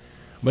to,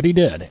 but he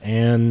did.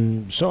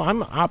 And so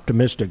I'm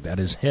optimistic that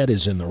his head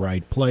is in the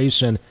right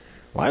place. And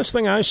last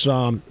thing I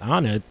saw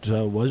on it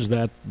was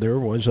that there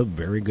was a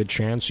very good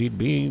chance he'd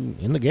be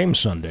in the game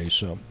Sunday.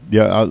 So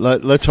yeah,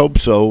 let's hope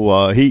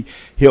so.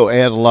 He'll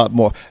add a lot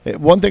more.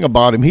 One thing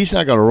about him, he's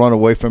not going to run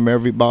away from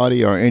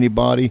everybody or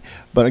anybody.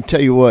 But I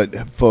tell you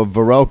what, for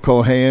Varel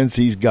Cohans,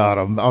 he's got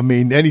him. I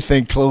mean,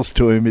 anything close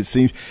to him, it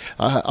seems.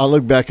 I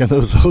look back in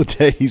those old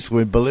days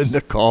when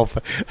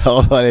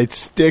Biletnikoff, they'd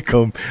stick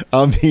him,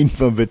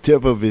 from the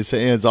tip of his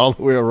hands all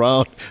the way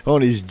around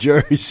on his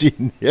jersey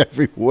and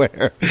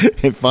everywhere.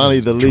 And finally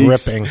the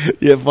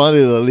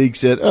league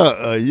said,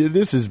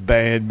 this is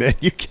bad, man.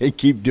 You can't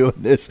keep doing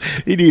this.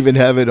 He'd even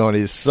have it on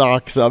his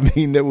socks. I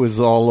mean, it was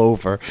all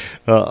over.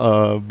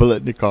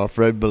 Biletnikoff,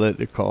 Fred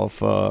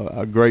Biletnikoff,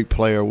 a great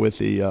player with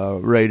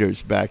the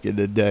Raiders back in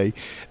the day.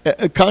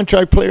 A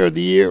contract player of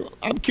the year,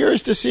 I'm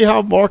curious to see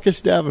how Marcus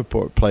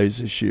Davenport plays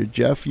this year,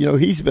 Jeff.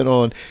 He's been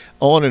on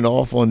and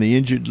off on the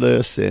injured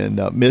list and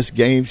missed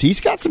games.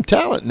 He's got some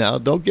talent now,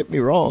 don't get me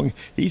wrong.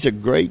 He's a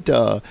great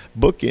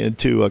bookend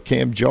to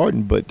Cam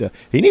Jordan, but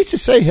he needs to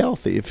stay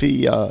healthy if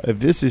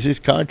this is his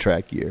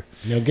contract year.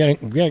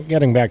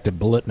 Getting back to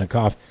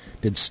Biletnikoff,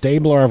 did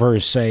Stabler ever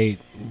say,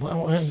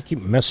 well, you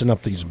keep messing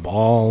up these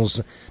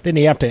balls? Didn't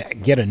he have to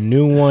get a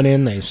new one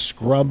in? They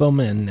scrub them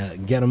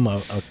and get him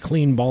a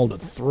clean ball to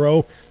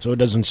throw so it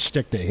doesn't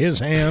stick to his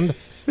hand?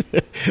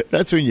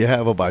 That's when you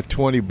have about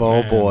 20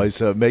 ball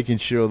boys making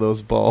sure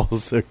those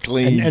balls are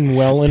clean. And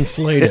well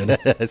inflated.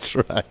 That's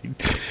right.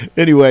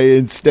 Anyway,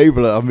 in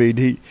Stabler,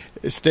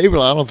 Stabler,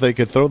 I don't think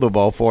could throw the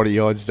ball 40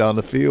 yards down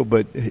the field,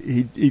 but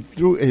he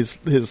threw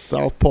his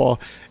southpaw.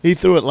 He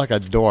threw it like a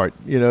dart.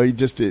 He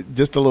just a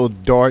little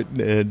dart.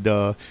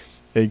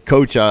 And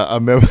Coach, I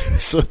remember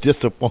so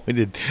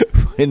disappointed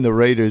when the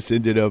Raiders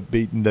ended up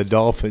beating the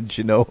Dolphins,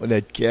 on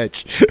that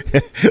catch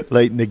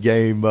late in the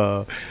game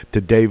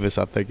to Davis,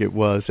 I think it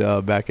was,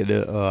 back in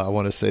the, I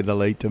want to say the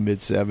late to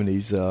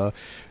mid-'70s.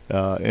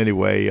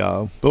 Anyway,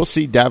 we'll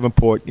see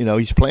Davenport.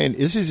 He's playing.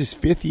 This is his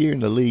 5th year in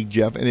the league,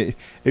 Jeff. And if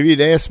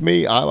you'd asked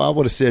me, I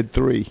would have said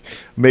 3,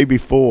 maybe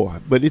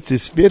 4. But it's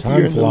his 5th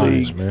year in the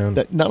league. Man.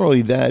 Not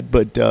only that,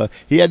 but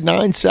he had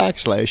 9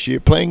 sacks last year,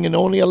 playing in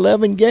only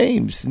 11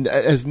 games.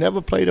 Has never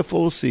played a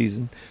full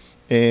season.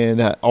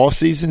 And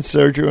off-season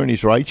surgery on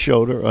his right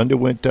shoulder.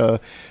 Underwent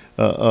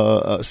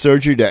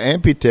surgery to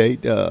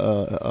amputate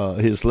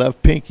his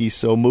left pinky.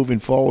 So moving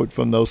forward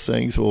from those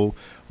things will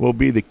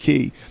be the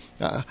key.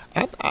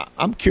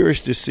 I'm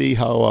curious to see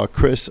how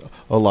Chris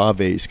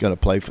Olave is going to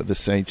play for the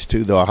Saints,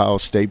 too, the Ohio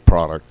State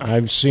product.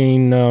 I've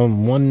seen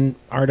one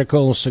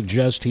article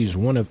suggest he's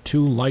one of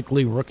 2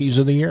 likely rookies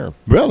of the year.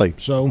 Really?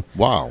 So,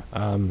 wow.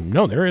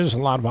 No, there is a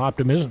lot of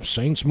optimism.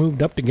 Saints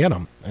moved up to get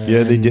him.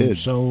 Yeah, they did.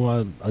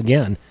 So,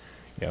 again,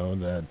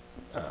 the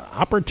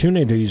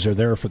opportunities are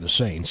there for the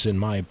Saints. In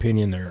my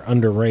opinion, they're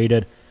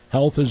underrated.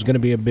 Health is going to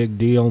be a big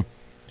deal.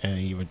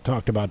 You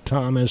talked about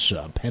Thomas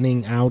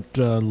penning out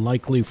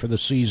likely for the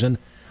season.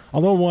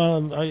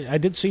 Although I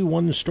did see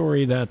one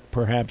story that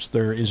perhaps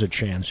there is a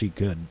chance he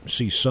could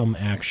see some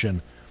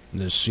action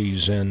this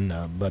season,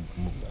 but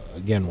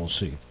again, we'll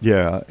see.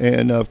 Yeah,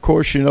 and of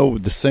course,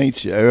 the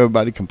Saints,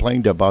 everybody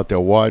complained about their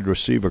wide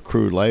receiver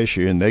crew last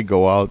year, and they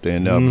go out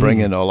and bring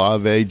in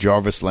Olave,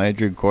 Jarvis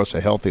Landry, of course,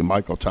 a healthy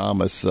Michael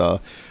Thomas.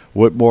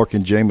 What more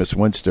can Jameis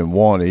Winston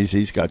want?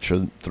 He's got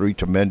three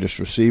tremendous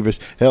receivers.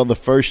 Hell, the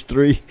first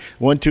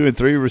 1, 2, and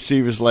 3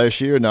 receivers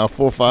last year, now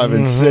 4, 5,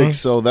 and 6.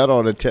 So that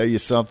ought to tell you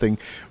something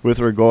with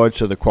regards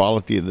to the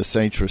quality of the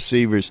Saints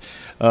receivers.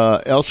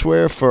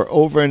 Elsewhere, for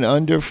over and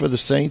under for the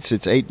Saints,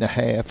 it's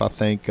 8.5, I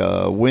think,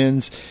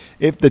 wins.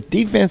 If the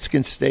defense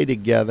can stay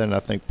together and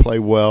I think play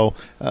well,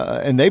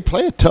 and they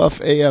play a tough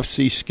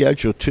AFC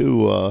schedule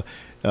too,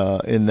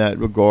 in that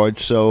regard.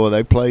 So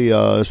they play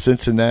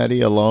Cincinnati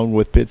along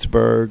with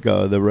Pittsburgh,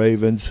 the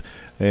Ravens,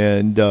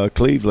 and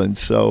Cleveland.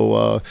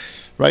 So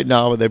right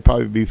now they'd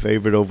probably be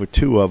favored over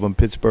two of them,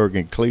 Pittsburgh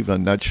and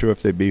Cleveland. Not sure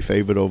if they'd be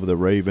favored over the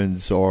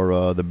Ravens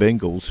or the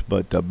Bengals.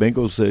 But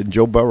Bengals and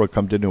Joe Burrow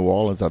come to New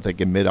Orleans, I think,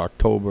 in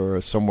mid-October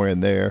or somewhere in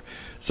there.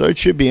 So it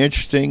should be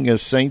interesting.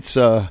 Saints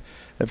have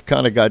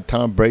kind of got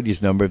Tom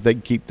Brady's number. If they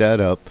can keep that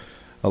up,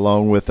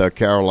 along with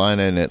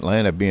Carolina and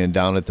Atlanta being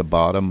down at the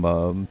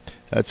bottom,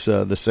 that's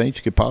the Saints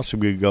could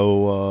possibly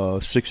go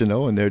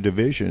 6-0 in their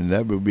division, and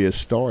that would be a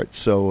start.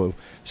 So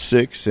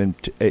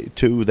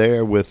 6-2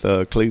 there with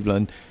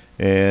Cleveland,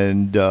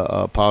 and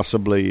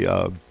possibly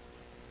the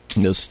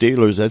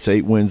Steelers. That's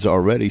 8 wins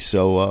already.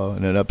 So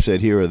and an upset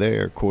here or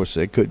there. Of course,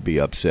 they could be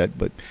upset,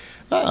 but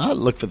I'd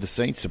look for the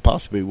Saints to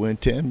possibly win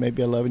 10,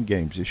 maybe 11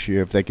 games this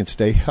year if they can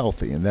stay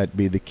healthy, and that'd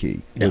be the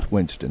key with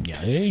Winston.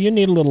 Yeah, you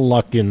need a little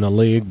luck in the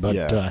league, but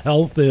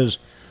health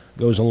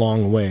goes a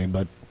long way.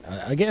 But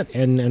again,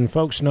 and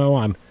folks know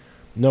I'm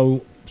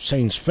no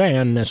Saints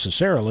fan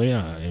necessarily.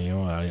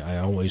 I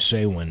always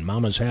say when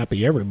Mama's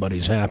happy,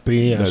 everybody's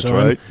happy. That's so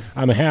right.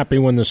 I'm happy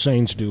when the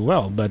Saints do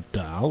well, but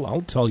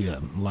I'll tell you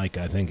like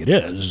I think it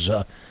is,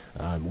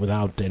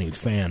 without any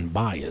fan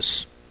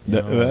bias.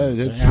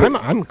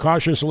 I'm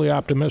cautiously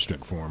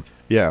optimistic for them.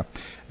 Yeah.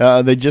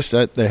 They just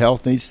the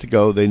health needs to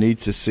go. They need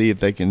to see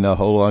if they can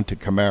hold on to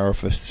Kamara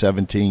for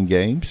 17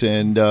 games,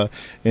 and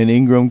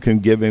Ingram can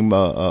give him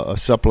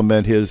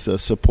supplement his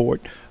support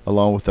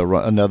along with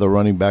another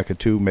running back or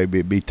two. Maybe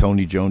it'd be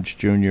Tony Jones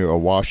Jr. or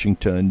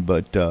Washington,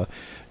 but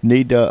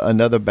need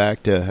another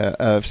back to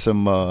have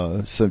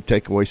some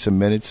take away some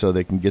minutes so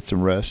they can get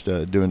some rest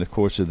during the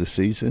course of the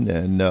season.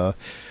 And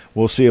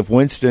we'll see if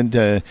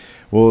Winston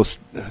will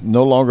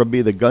no longer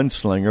be the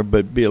gunslinger,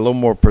 but be a little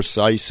more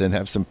precise and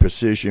have some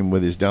precision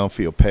with his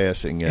downfield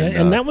passing.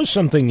 And that was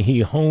something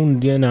he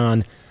honed in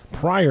on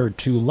prior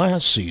to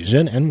last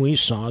season, and we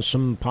saw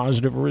some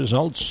positive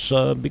results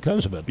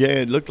because of it. Yeah,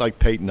 it looked like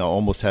Peyton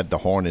almost had the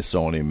harness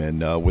on him,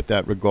 and with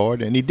that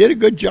regard, and he did a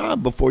good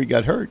job before he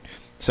got hurt.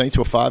 Saints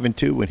were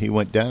 5-2 when he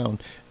went down,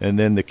 and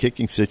then the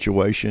kicking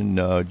situation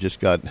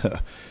just got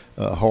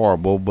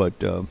horrible. But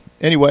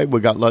anyway, we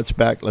got Lutz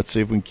back. Let's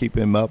see if we can keep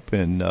him up,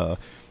 and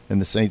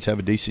the Saints have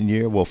a decent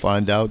year. We'll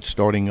find out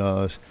starting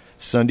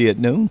Sunday at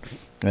noon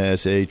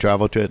as they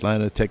travel to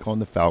Atlanta to take on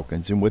the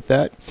Falcons. And with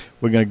that,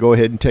 we're going to go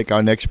ahead and take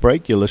our next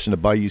break. You'll listen to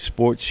Bayou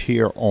Sports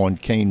here on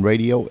Kane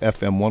Radio,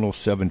 FM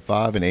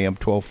 107.5 and AM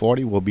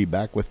 1240. We'll be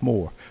back with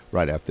more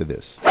right after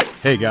this.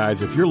 Hey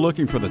guys, if you're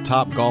looking for the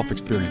top golf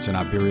experience in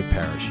Iberia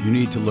Parish, you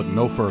need to look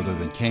no further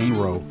than Kane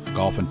Row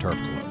Golf and Turf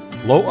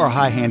Club. Low or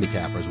high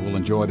handicappers will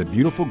enjoy the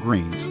beautiful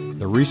greens,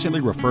 the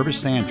recently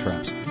refurbished sand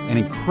traps, and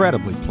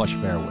incredibly plush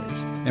fairways.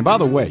 And by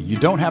the way, you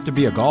don't have to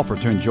be a golfer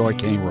to enjoy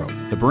Kane Row.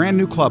 The brand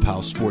new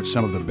clubhouse sports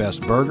some of the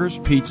best burgers,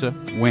 pizza,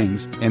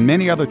 wings, and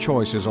many other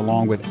choices,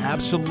 along with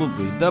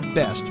absolutely the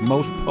best,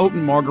 most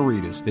potent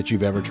margaritas that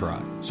you've ever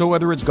tried. So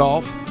whether it's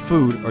golf,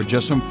 food, or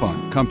just some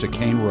fun, come to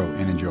Kane Row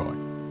and enjoy.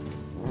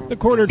 The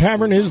Quarter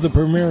Tavern is the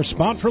premier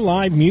spot for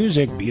live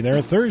music. Be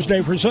there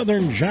Thursday for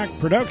Southern Jack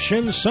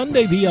Productions.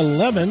 Sunday the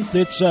 11th,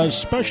 it's a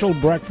special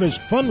breakfast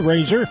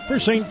fundraiser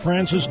for St.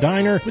 Francis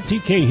Diner with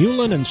T.K.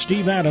 Hewlin and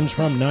Steve Adams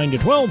from 9 to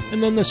 12,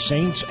 and then the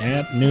Saints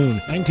at noon.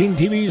 19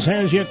 TVs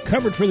has you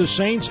covered for the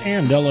Saints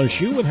and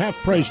LSU with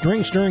half-price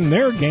drinks during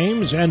their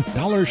games and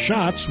dollar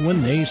shots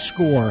when they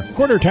score.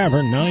 Quarter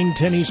Tavern,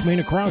 910 East Main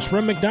across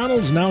from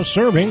McDonald's, now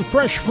serving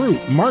fresh fruit,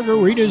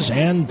 margaritas,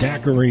 and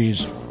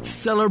daiquiris.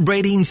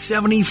 Celebrating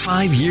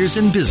 75 years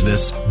in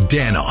business,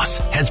 Danos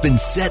has been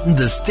setting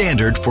the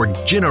standard for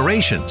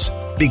generations.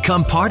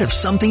 Become part of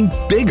something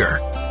bigger.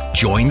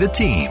 Join the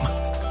team.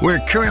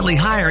 We're currently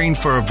hiring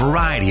for a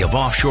variety of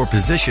offshore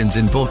positions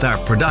in both our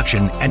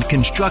production and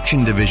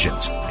construction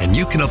divisions, and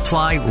you can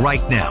apply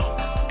right now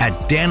at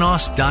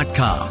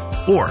danos.com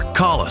or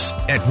call us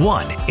at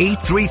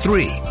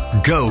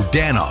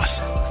 1-833-GO-DANOS.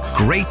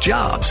 Great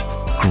jobs,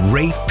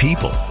 great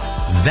people.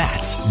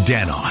 That's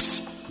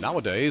Danos.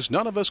 Nowadays,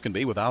 none of us can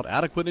be without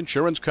adequate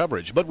insurance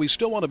coverage, but we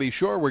still want to be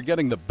sure we're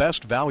getting the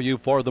best value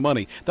for the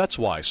money. That's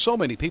why so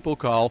many people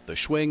call the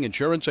Schwing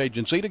Insurance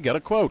Agency to get a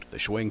quote. The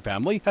Schwing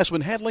family has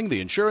been handling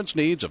the insurance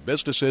needs of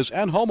businesses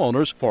and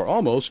homeowners for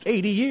almost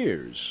 80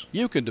 years.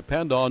 You can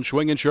depend on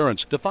Schwing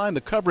Insurance to find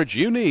the coverage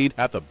you need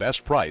at the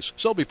best price.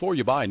 So before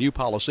you buy a new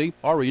policy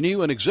or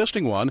renew an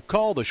existing one,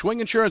 call the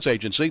Schwing Insurance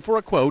Agency for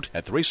a quote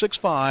at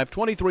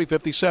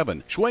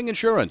 365-2357. Schwing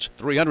Insurance,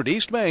 300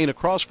 East Main,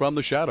 across from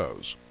the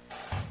Shadows.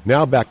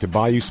 Now back to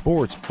Bayou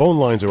Sports. Phone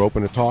lines are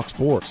open to talk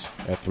sports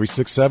at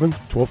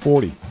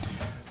 367-1240.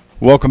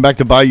 Welcome back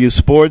to Bayou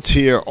Sports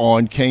here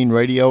on Kane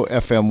Radio,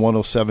 FM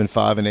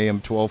 107.5 and AM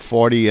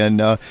 1240.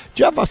 And,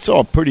 Jeff, I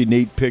saw a pretty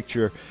neat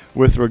picture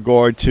with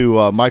regard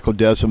to Michael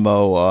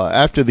Desimo.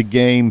 After the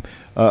game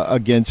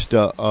against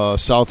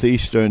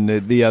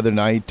Southeastern the other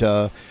night,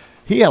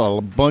 he had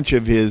a bunch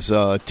of his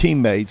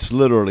teammates,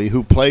 literally,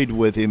 who played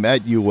with him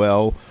at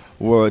UL,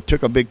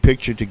 took a big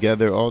picture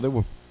together. There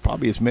were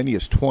probably as many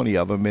as 20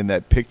 of them in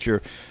that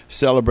picture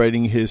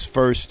celebrating his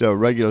first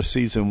regular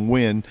season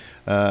win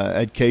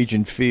at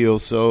Cajun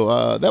Field.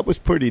 So that was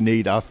pretty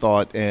neat, I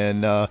thought.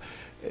 And I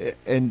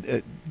think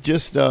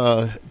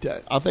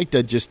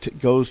that just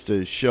goes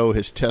to show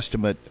his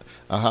testament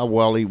how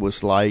well he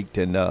was liked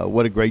and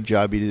what a great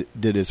job he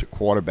did as a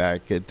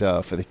quarterback for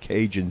the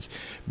Cajuns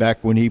back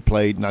when he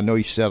played. And I know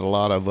he set a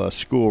lot of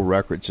school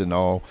records and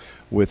all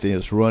with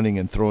his running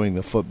and throwing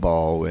the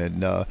football.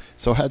 And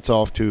so hats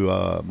off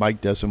to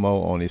Mike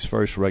Desimo on his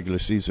first regular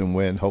season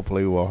win.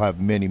 Hopefully we'll have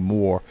many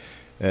more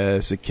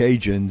as the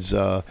Cajuns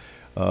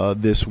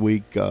this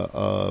week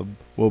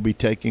will be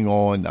taking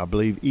on, I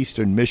believe,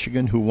 Eastern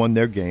Michigan, who won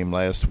their game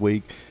last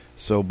week.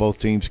 So both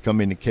teams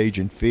come into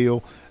Cajun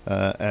Field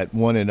at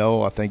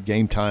 1-0. I think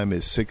game time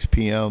is 6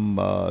 p.m.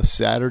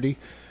 Saturday.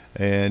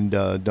 And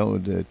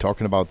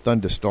talking about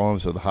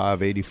thunderstorms with a high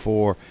of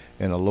 84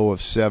 and a low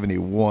of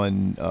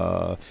 71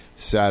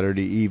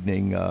 Saturday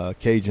evening.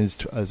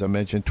 Cajuns, as I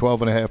mentioned,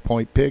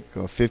 12.5-point pick.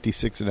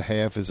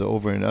 56.5 is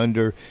over and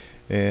under.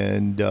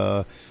 And,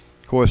 of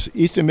course,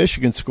 Eastern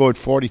Michigan scored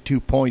 42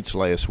 points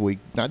last week.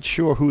 Not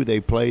sure who they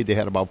played. They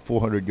had about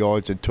 400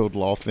 yards in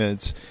total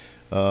offense,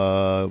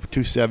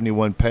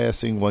 271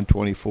 passing,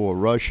 124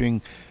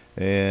 rushing,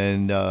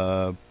 and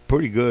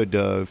pretty good,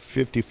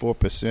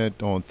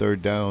 54% on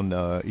third down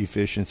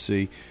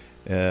efficiency.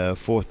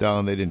 Fourth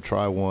down, they didn't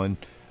try one.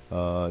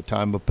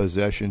 Time of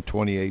possession,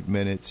 28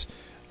 minutes.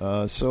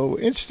 So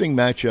interesting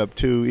matchup,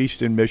 too.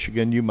 Eastern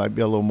Michigan, you might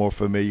be a little more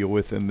familiar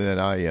with them than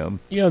I am.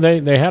 Yeah,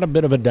 they had a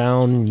bit of a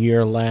down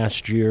year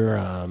last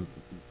year.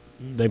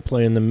 They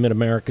play in the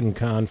Mid-American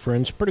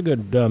Conference, pretty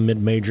good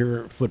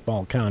mid-major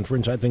football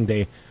conference. I think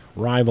they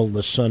rival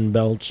the Sun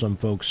Belt. Some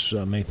folks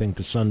may think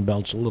the Sun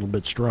Belt's a little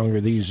bit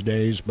stronger these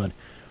days, but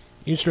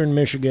Eastern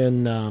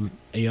Michigan, I'm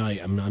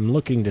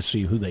looking to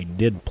see who they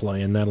did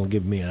play, and that'll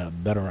give me a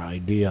better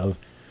idea of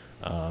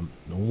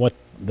what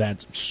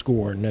that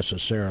score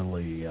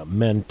necessarily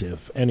meant,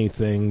 if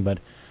anything. But,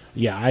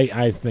 yeah,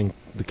 I think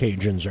the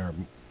Cajuns are,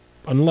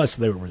 unless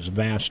there was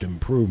vast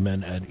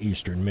improvement at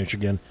Eastern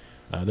Michigan,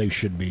 they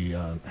should be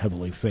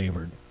heavily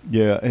favored.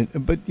 Yeah,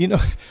 but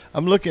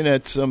I'm looking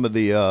at some of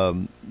the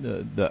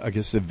I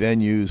guess the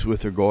venues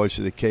with regards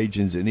to the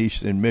Cajuns in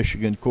Eastern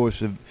Michigan. Of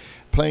course,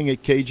 playing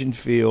at Cajun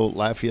Field,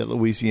 Lafayette,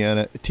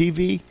 Louisiana.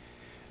 TV,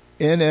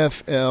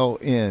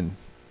 NFLN.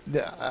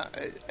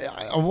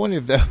 I wonder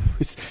if that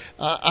was.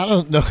 I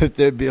don't know if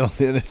they'd be on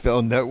the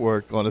NFL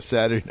Network on a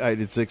Saturday night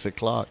at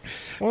 6:00.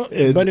 Well,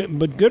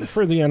 but good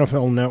for the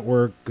NFL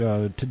Network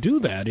to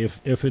do that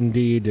if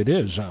indeed it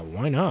is.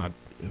 Why not?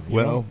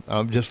 Well,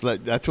 I'm just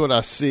that's what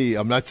I see.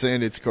 I'm not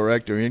saying it's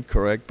correct or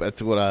incorrect, but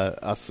that's what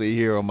I see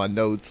here on my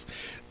notes,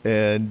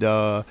 and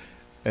I'm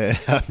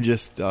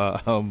just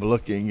I'm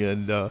looking,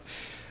 and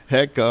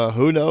heck,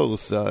 who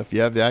knows if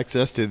you have the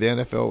access to the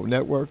NFL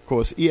Network. Of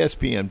course,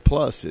 ESPN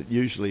Plus, it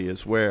usually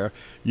is where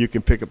you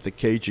can pick up the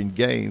Cajun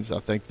games. I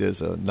think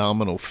there's a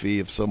nominal fee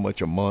of so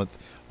much a month,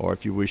 or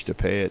if you wish to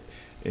pay it.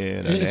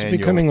 It's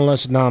becoming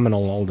less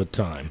nominal all the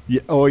time.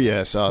 Yeah, oh,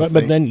 yes.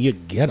 But then you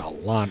get a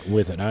lot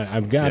with it.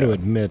 I've got to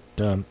admit,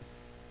 that's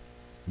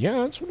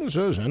what it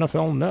says,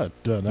 NFL Net.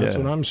 That's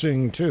what I'm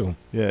seeing, too.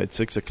 Yeah, it's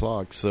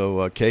 6:00.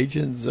 So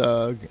Cajuns,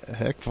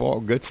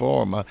 good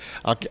for them.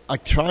 I'm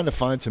trying to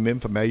find some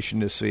information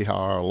to see how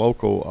our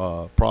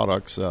local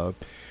products,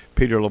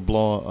 Peter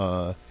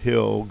LeBlanc,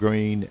 Hill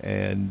Green,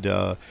 and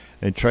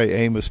Trey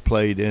Amos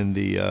played in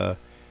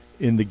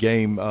the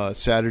game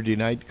Saturday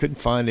night. Couldn't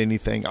find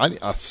anything.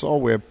 I saw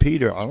where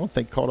Peter, I don't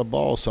think, caught a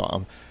ball.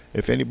 So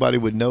if anybody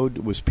would know,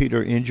 was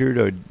Peter injured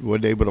or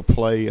weren't able to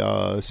play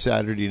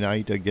Saturday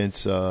night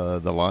against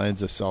the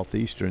Lions of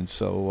Southeastern?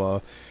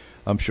 So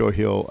I'm sure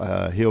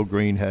Hill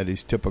Green had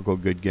his typical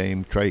good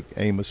game. Trey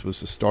Amos was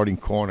the starting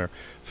corner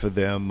for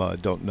them.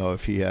 Don't know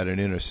if he had an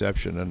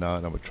interception or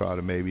not. I would try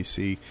to maybe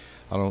see.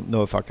 I don't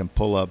know if I can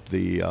pull up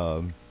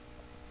the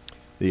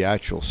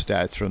actual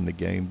stats from the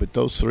game, but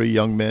those three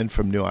young men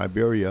from New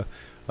Iberia,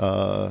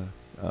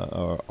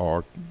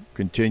 or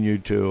continue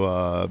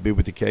to be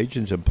with the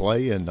Cajuns and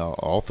play, and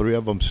all three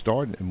of them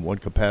start in one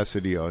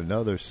capacity or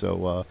another.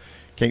 So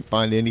can't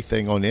find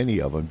anything on any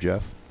of them,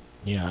 Jeff.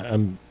 Yeah,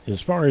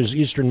 as far as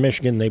Eastern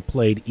Michigan, they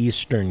played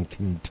Eastern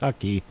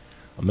Kentucky,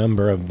 a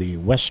member of the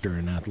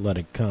Western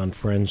Athletic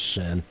Conference,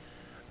 and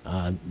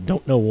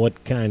don't know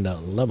what kind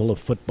of level of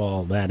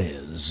football that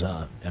is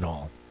at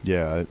all.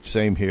 Yeah,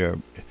 same here.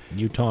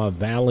 Utah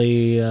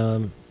Valley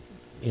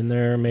in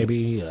there,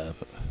 maybe.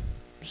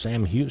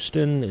 Sam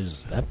Houston,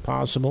 is that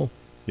possible?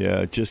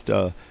 Yeah, just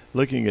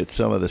looking at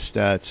some of the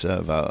stats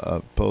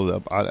I've pulled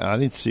up, I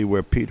didn't see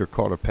where Peter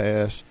caught a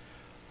pass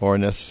or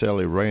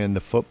necessarily ran the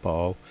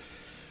football.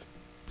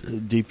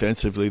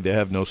 Defensively, they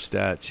have no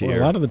stats here.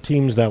 Well, a lot of the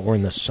teams that were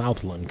in the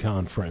Southland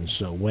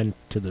Conference went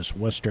to this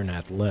Western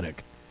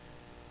Athletic.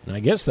 And I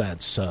guess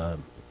that's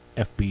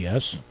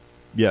FBS.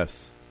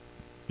 Yes,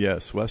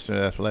 Western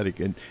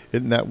Athletic. And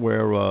isn't that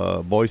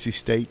where Boise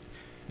State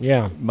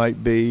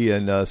might be,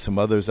 and some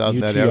others out in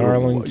that area?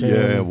 Arlington.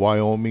 Yeah,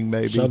 Wyoming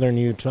maybe. Southern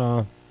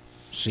Utah.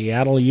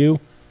 Seattle U.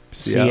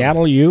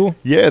 Seattle U.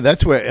 Yeah,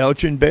 that's where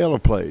Elgin Baylor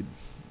played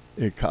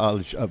in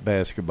college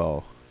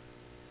basketball.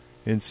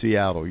 In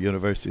Seattle,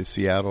 University of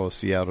Seattle, or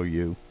Seattle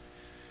U.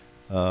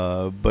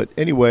 But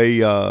anyway,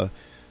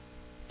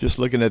 just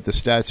looking at the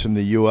stats from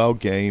the UL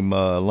game,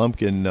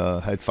 Lumpkin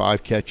had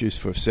 5 catches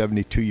for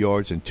 72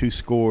 yards and 2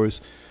 scores.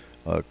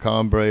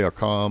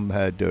 Com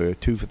had 2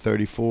 for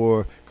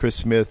 34. Chris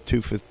Smith,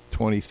 2 for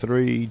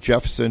 23.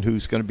 Jefferson,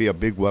 who's going to be a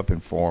big weapon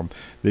for him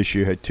this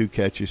year, had 2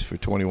 catches for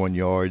 21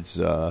 yards.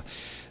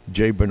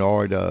 Jay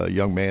Bernard, a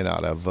young man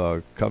out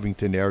of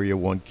Covington area,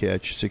 1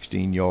 catch,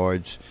 16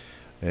 yards.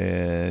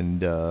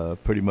 And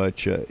pretty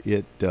much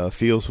it.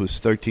 Fields was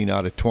 13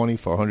 out of 20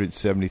 for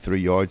 173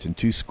 yards and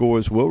 2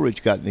 scores.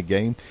 Woolridge got in the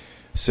game,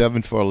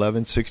 7 for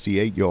 11,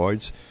 68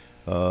 yards.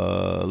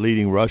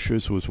 Leading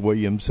rushers was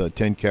Williams,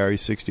 10 carries,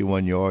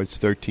 61 yards.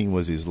 13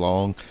 was his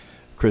long.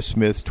 Chris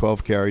Smith,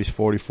 12 carries,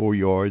 44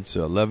 yards.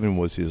 11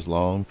 was his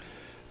long.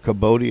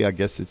 Caboti, I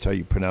guess that's how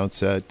you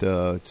pronounce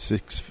that,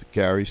 6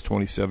 carries,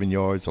 27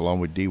 yards, along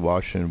with D.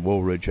 Washington.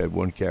 Woolridge had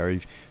 1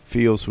 carry.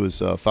 Fields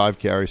was 5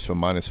 carries for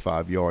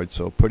 -5 yards,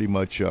 so pretty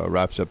much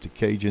wraps up the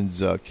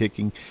Cajuns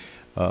kicking.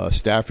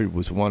 Stafford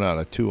was 1 out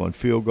of 2 on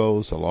field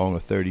goals, along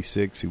with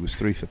 36. He was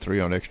 3 for 3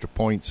 on extra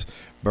points.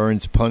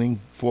 Burns punting,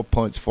 4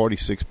 punts,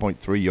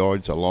 46.3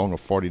 yards, along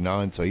with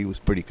 49, so he was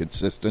pretty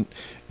consistent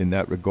in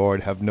that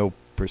regard. Have no,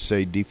 per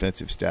se,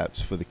 defensive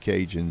stats for the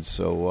Cajuns,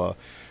 so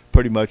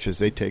pretty much as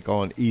they take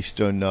on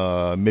Eastern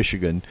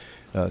Michigan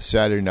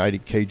Saturday night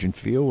at Cajun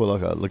Field,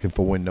 we're looking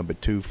for win number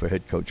 2 for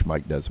head coach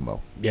Mike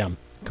Desimo. Yeah.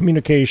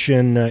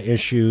 Communication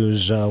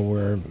issues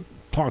were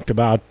talked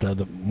about.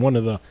 One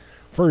of the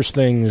first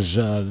things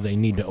they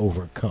need to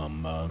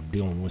overcome,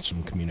 dealing with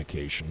some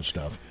communication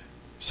stuff.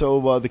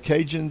 So the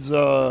Cajuns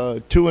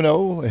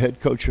 2-0. Head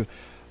coach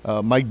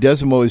Mike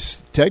Desimo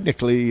is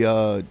technically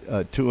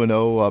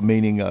 2-0,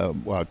 meaning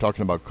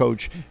talking about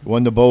coach,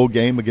 won the bowl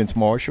game against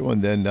Marshall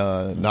and then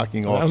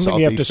knocking off Southeastern. I don't think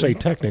you have to say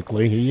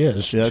technically he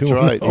is. That's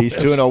right. He's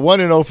 2-0,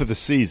 1-0 for the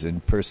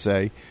season per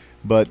se.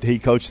 But he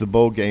coached the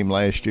bowl game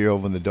last year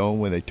over in the Dome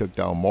when they took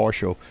down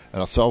Marshall.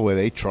 And I saw where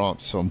they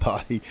tromped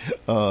somebody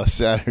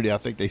Saturday. I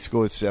think they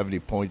scored 70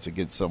 points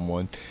against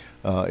someone,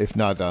 if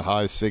not the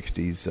high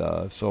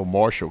 60s. So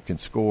Marshall can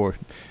score.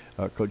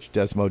 Coach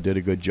Desimo did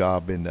a good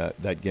job in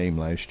that game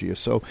last year.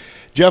 So,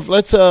 Jeff,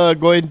 let's go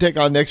ahead and take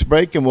our next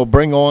break, and we'll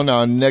bring on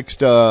our next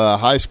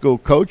high school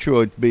coach, who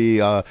would be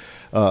a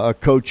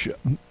coach –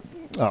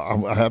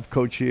 I have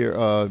Coach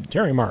here.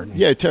 Terry Martin.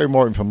 Yeah, Terry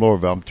Martin from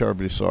Loreauville. I'm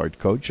terribly sorry,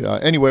 Coach.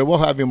 Anyway, we'll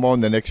have him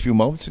on the next few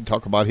moments and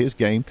talk about his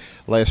game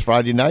last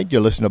Friday night. You're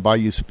listening to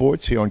Bayou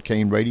Sports here on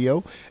Kane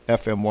Radio,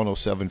 FM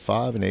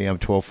 107.5 and AM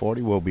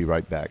 1240. We'll be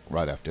right back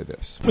right after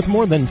this. With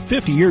more than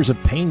 50 years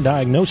of pain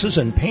diagnosis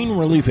and pain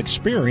relief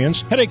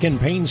experience, Headache and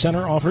Pain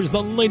Center offers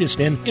the latest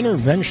in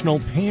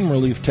interventional pain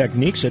relief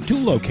techniques at 2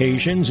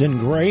 locations in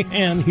Gray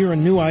and here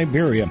in New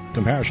Iberia.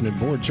 Compassionate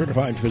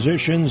board-certified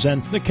physicians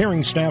and the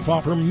caring staff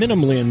offer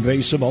minimally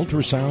invasive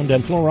ultrasound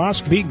and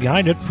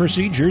fluoroscopy-guided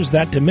procedures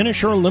that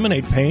diminish or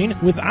eliminate pain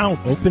without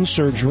open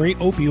surgery,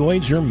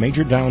 opioids, or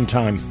major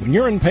downtime. When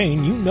you're in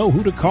pain, you know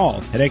who to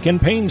call. Headache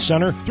and Pain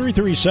Center,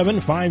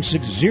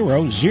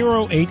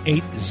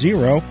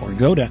 337-560-0880, or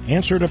go to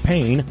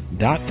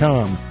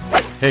answertopain.com.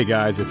 Hey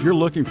guys, if you're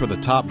looking for the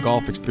top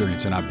golf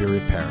experience in Iberia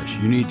Parish,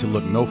 you need to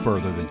look no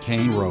further than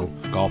Cane Row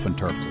Golf and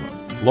Turf Club.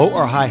 Low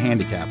or high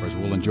handicappers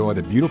will enjoy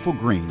the beautiful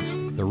greens,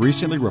 the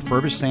recently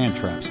refurbished sand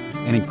traps,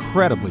 and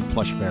incredibly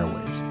plush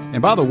fairways.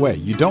 And by the way,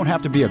 you don't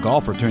have to be a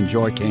golfer to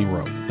enjoy Cane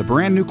Row. The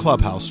brand new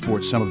clubhouse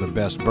sports some of the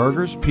best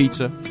burgers,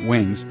 pizza,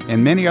 wings,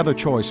 and many other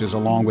choices,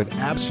 along with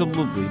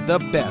absolutely the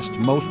best,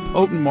 most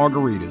potent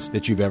margaritas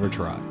that you've ever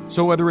tried.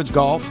 So whether it's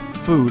golf,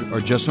 food,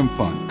 or just some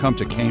fun, come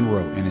to Cane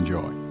Row and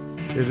enjoy.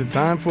 Is it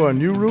time for a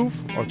new roof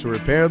or to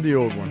repair the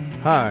old one?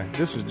 Hi,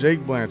 this is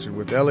Jake Blanchard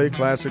with LA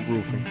Classic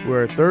Roofing.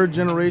 We're a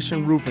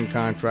 3rd-generation roofing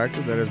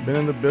contractor that has been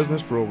in the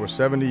business for over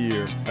 70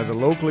 years. As a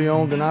locally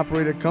owned and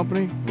operated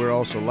company, we're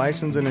also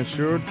licensed and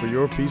insured for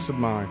your peace of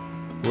mind.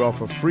 We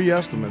offer free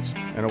estimates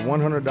and a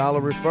 $100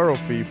 referral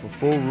fee for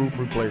full roof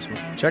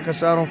replacement. Check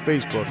us out on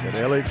Facebook at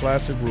LA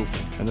Classic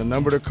Roofing, and the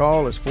number to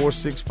call is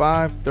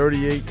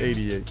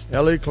 465-3888.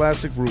 LA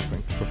Classic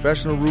Roofing,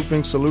 professional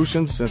roofing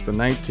solutions since the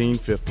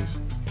 1950s.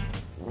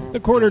 The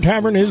Quarter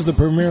Tavern is the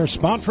premier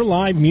spot for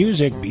live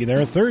music. Be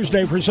there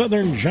Thursday for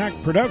Southern Jack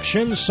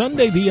Productions.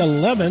 Sunday the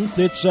 11th,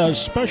 it's a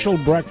special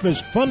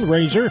breakfast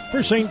fundraiser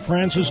for St.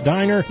 Francis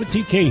Diner with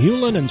T.K.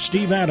 Hewlin and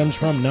Steve Adams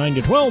from 9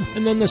 to 12,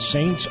 and then the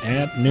Saints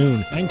at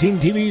noon. 19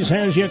 TVs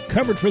has you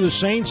covered for the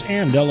Saints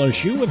and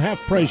LSU with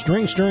half-price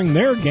drinks during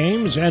their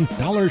games and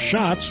dollar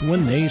shots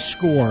when they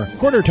score.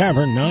 Quarter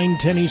Tavern,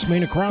 910 East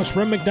Main across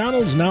from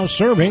McDonald's, now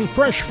serving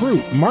fresh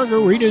fruit,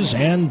 margaritas,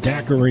 and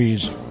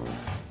daiquiris.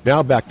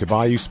 Now back to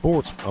Bayou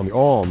Sports on the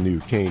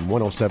all-new Kane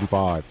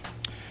 107.5.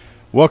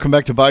 Welcome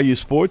back to Bayou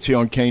Sports here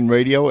on Kane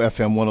Radio,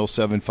 FM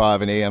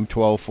 107.5 and AM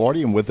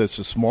 1240. And with us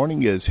this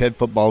morning is head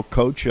football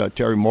coach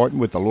Terry Martin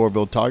with the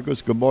Loreauville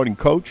Tigers. Good morning,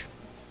 Coach.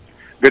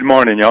 Good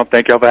morning, y'all.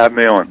 Thank y'all for having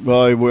me on.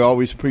 Well, we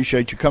always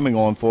appreciate you coming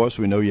on for us.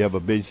 We know you have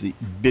a busy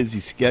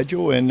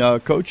schedule. And,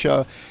 Coach,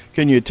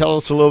 can you tell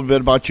us a little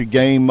bit about your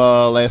game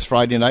last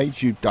Friday night?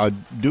 I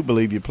do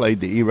believe you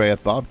played the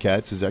Erath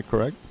Bobcats. Is that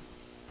correct?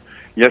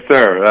 Yes,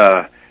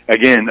 sir.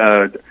 Again,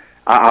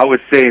 I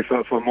would say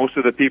for most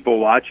of the people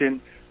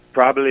watching,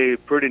 probably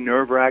pretty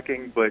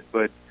nerve-wracking, but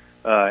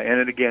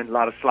and again, a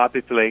lot of sloppy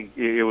play.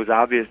 It was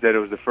obvious that it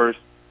was the first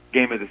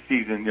game of the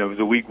season. It was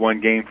a week one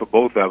game for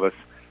both of us.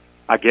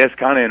 I guess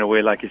kind of in a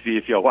way, like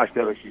if y'all watched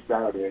LSU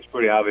Saturday, it's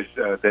pretty obvious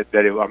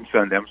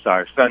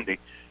Sunday.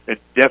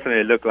 It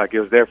definitely looked like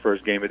it was their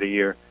first game of the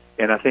year.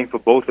 And I think for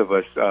both of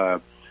us,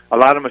 a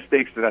lot of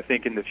mistakes that I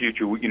think in the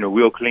future,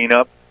 we'll clean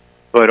up.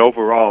 But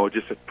overall,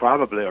 just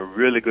probably a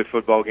really good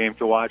football game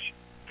to watch.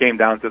 Came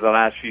down to the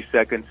last few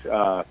seconds.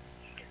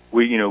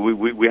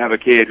 We have a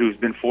kid who's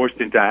been forced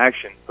into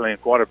action playing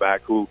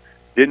quarterback who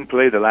didn't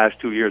play the last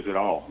 2 years at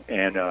all.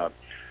 And,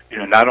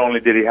 not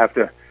only did he have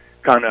to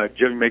kind of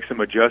make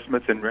some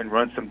adjustments and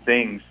run some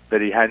things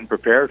that he hadn't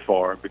prepared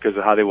for because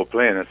of how they were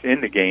playing us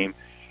in the game,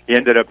 he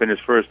ended up in his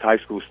first high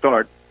school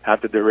start,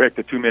 have to direct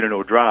a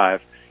 2-minute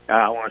drive.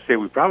 I want to say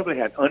we probably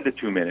had under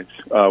 2 minutes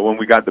when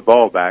we got the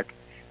ball back.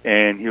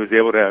 And he was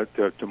able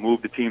to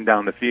move the team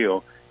down the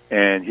field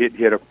and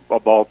hit a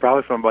ball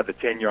probably from about the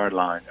 10-yard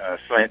line,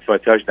 slant for a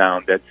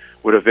touchdown that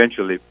would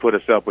eventually put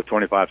us up with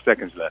 25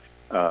 seconds left.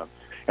 And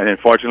then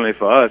fortunately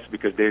for us,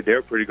 because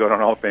they're pretty good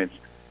on offense,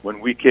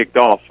 when we kicked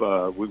off,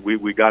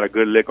 we got a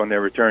good lick on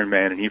their return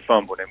man, and he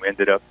fumbled, and we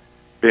ended up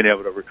being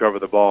able to recover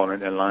the ball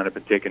and line up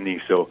and take a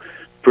knee. So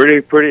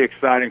pretty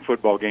exciting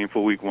football game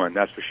for week one,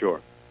 that's for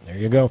sure. There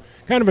you go.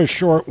 Kind of a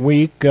short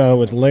week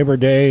with Labor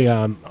Day,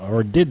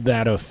 or did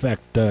that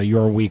affect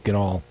your week at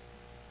all?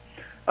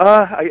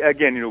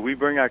 Again, we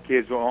bring our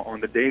kids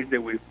on the days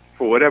that we,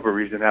 for whatever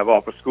reason, have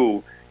off of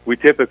school. We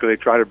typically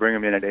try to bring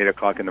them in at 8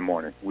 o'clock in the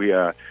morning.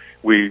 Our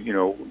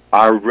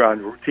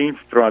routine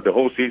throughout the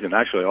whole season,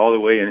 actually all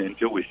the way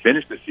until we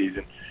finish the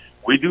season,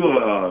 we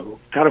do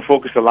kind of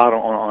focus a lot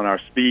on our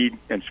speed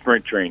and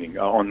sprint training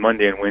on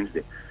Monday and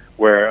Wednesday,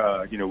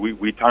 where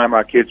we time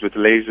our kids with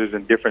lasers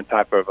and different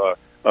type of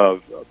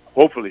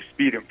hopefully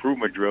speed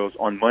improvement drills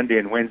on Monday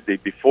and Wednesday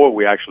before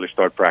we actually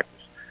start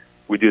practice.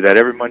 We do that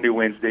every Monday,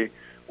 Wednesday.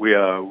 We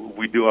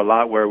do a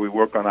lot where we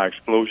work on our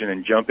explosion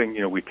and jumping.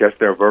 We test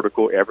their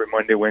vertical every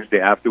Monday,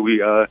 Wednesday after we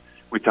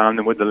time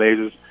them with the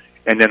lasers.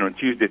 And then on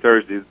Tuesday,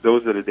 Thursday,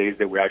 those are the days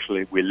that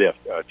we lift.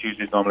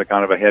 Tuesday's normally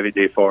kind of a heavy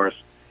day for us,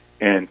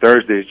 and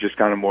Thursday is just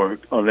kind of more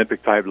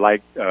Olympic type,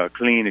 light,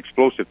 clean,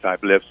 explosive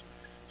type lifts.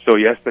 So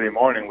yesterday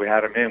morning we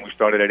had them in. We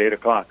started at 8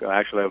 o'clock.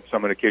 Actually,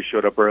 some of the kids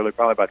showed up early,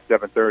 probably about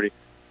 7:30.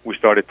 We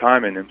started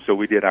timing them, so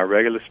we did our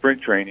regular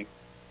sprint training,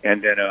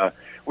 and then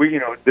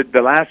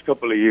the last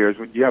couple of years,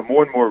 you have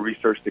more and more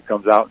research that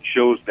comes out and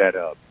shows that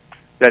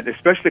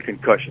especially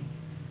concussion,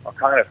 are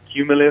kind of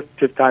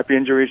cumulative type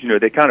injuries.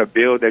 They kind of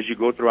build as you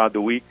go throughout the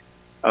week.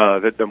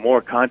 That the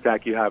more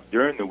contact you have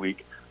during the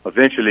week,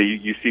 eventually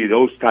you see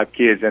those type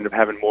kids end up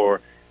having more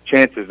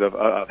chances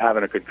of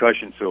having a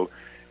concussion. So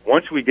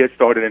once we get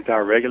started into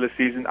our regular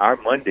season, our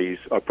Mondays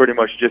are pretty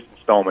much just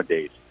installment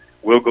days.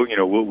 We'll go,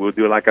 we'll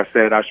do, like I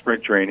said, our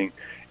sprint training,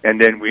 and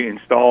then we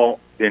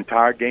install the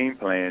entire game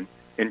plan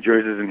in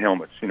jerseys and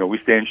helmets. We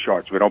stay in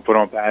shorts. We don't put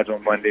on pads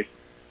on Mondays.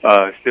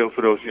 Still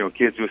for those,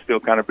 kids who are still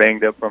kind of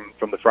banged up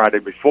from the Friday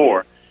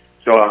before.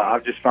 So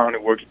I've just found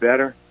it works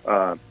better.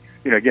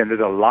 Again, there's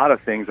a lot of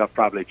things I've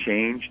probably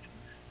changed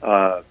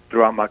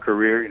throughout my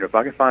career. If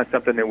I can find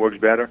something that works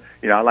better,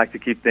 I like to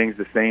keep things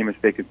the same and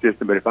stay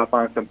consistent. But if I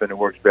find something that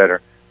works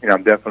better,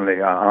 I'm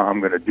definitely I'm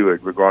going to do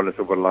it, regardless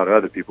of what a lot of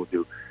other people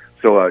do.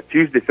 So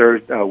Tuesday,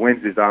 Thursday,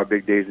 Wednesdays are our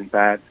big days in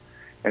pads.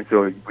 And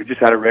so we just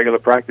had a regular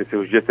practice. It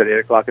was just at 8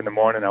 o'clock in the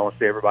morning. I want to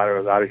say everybody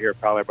was out of here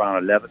probably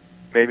around 11,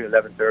 maybe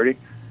 11:30.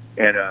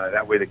 And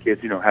that way the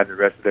kids, had the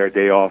rest of their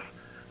day off.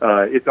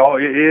 It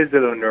is a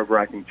little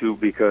nerve-wracking, too,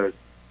 because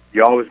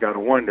you always got to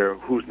wonder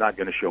who's not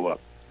going to show up.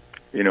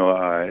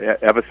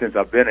 Ever since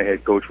I've been a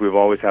head coach, we've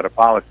always had a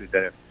policy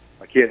that if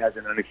a kid has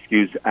an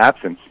unexcused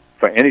absence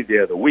for any day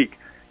of the week,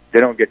 they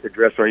don't get to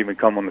dress or even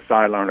come on the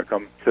sideline or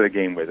come to the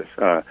game with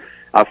us.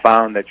 I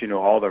found that,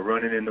 all the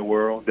running in the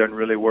world doesn't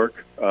really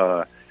work,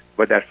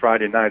 but that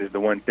Friday night is the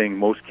one thing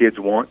most kids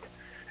want.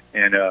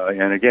 And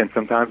again,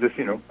 sometimes it's,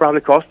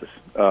 probably cost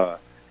us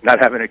not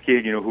having a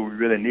kid, who we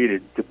really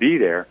needed to be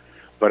there.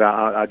 But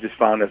I just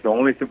found that's the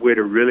only way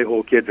to really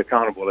hold kids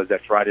accountable is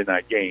that Friday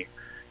night game.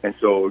 And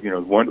so,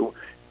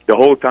 the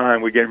whole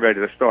time we're getting ready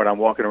to start, I'm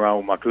walking around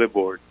with my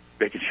clipboard,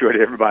 making sure that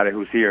everybody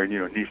who's here,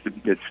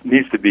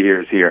 needs to be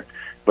here is here.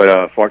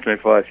 But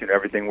fortunately for us,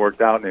 everything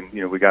worked out, and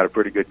we got a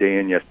pretty good day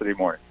in yesterday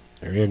morning.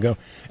 There you go.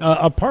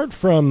 Apart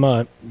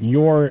from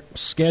your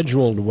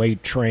scheduled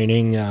weight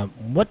training,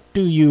 what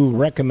do you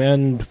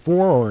recommend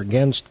for or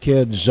against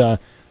kids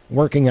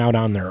working out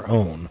on their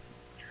own?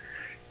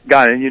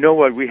 Got it. And you know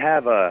what? We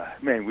have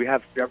we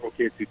have several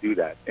kids who do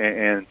that,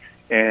 and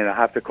I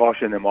have to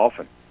caution them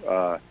often.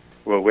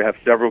 We have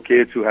several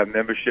kids who have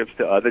memberships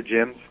to other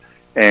gyms,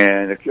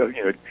 and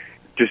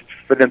just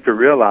for them to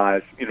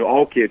realize,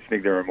 all kids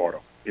think they're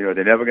immortal.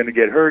 They're never going to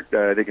get hurt.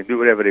 They can do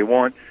whatever they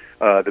want.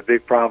 The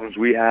big problems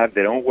we have,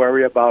 they don't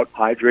worry about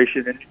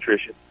hydration and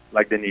nutrition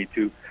like they need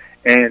to,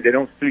 and they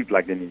don't sleep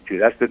like they need to.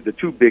 That's the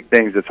two big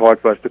things that's hard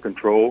for us to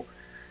control.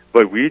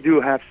 But we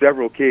do have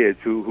several kids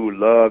who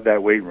love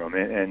that weight room,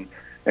 and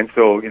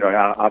so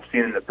I've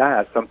seen in the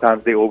past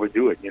sometimes they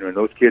overdo it, and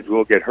those kids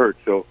will get hurt.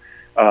 So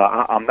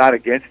I'm not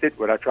against it.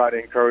 What I try to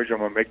encourage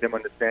them or make them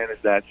understand is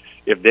that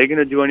if they're going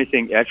to do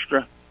anything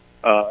extra,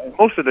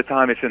 most of the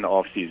time it's in the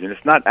off season.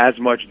 It's not as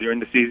much during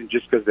the season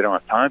just because they don't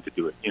have time to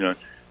do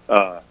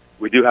it.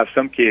 We do have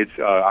some kids,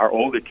 our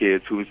older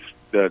kids, who's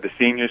the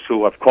seniors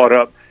who have caught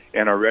up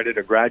and are ready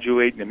to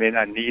graduate, and they may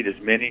not need as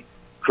many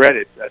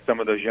credits as some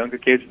of those younger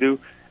kids do.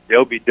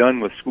 They'll be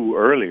done with school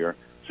earlier,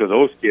 so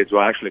those kids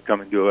will actually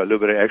come and do a little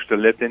bit of extra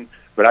lifting.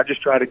 But I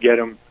just try to get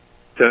them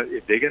to,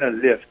 if they're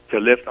going to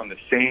lift on the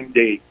same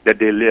day that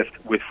they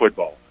lift with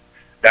football.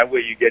 That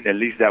way you get at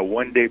least that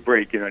 1 day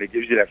break. It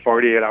gives you that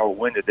 48-hour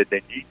window that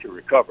they need to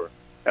recover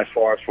as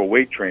far as for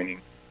weight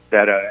training.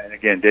 That and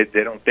again,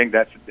 they don't think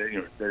that's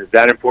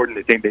that important.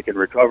 They think they can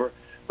recover,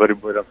 but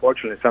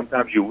unfortunately,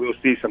 sometimes you will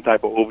see some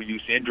type of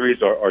overuse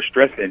injuries or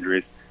stress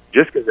injuries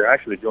just because they're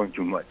actually doing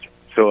too much.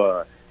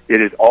 So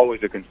it is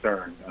always a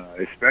concern,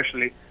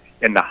 especially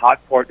in the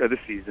hot part of the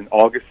season,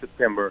 August,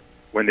 September,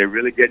 when they're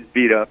really getting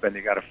beat up and they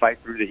got to fight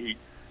through the heat.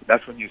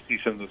 That's when you see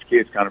some of those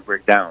kids kind of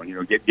break down.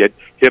 Get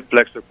hip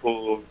flexor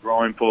pulls,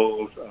 groin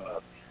pulls,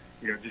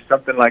 just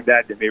something like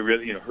that may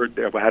really hurt.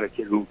 I had a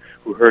kid who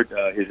hurt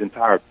his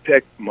entire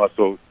pec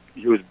muscle.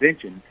 He was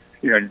benching,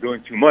 and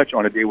doing too much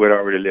on a day where it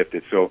already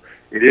lifted. So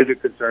it is a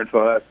concern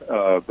for us.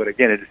 But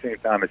again, at the same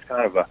time, it's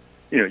kind of a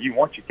you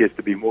want your kids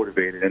to be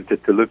motivated and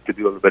to look to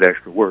do a little bit of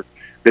extra work.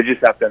 They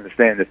just have to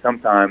understand that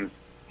sometimes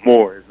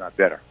more is not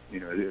better.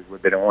 Is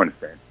what they don't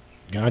understand.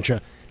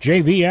 Gotcha.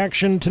 JV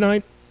action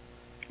tonight?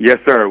 Yes,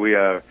 sir. We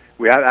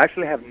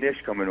actually have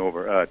Nish coming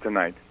over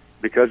tonight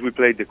because we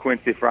played the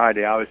Quincy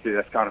Friday. Obviously,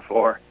 that's kind of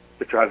far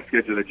to try to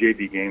schedule a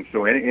JV game.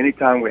 So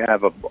anytime we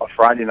have a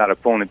Friday night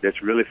opponent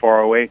that's really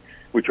far away,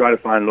 we try to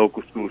find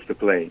local schools to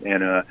play.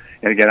 And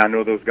again, I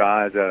know those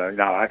guys.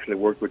 I actually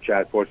worked with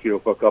Chad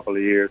Porcio for a couple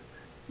of years.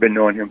 Been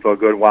knowing him for a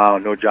good while.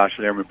 Know Josh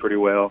Lehrman pretty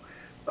well.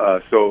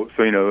 So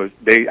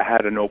they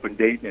had an open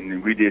date,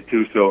 and we did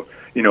too. So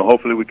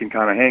hopefully we can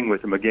kind of hang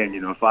with them again.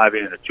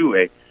 5A and a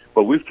 2A.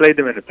 But we've played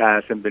them in the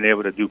past and been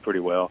able to do pretty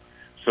well.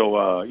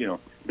 So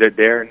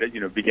they're in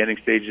the beginning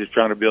stages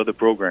trying to build a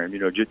program.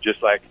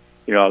 Just like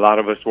a lot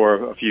of us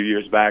were a few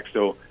years back.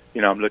 So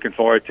I'm looking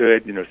forward to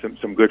it.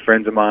 Some good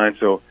friends of mine.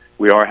 So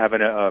we are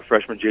having a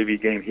freshman JV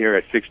game here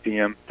at 6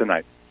 p.m.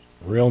 tonight.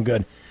 Real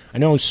good. I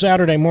know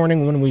Saturday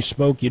morning when we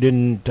spoke, you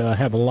didn't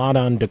have a lot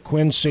on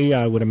DeQuincy.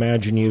 I would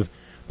imagine you've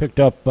picked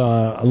up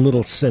a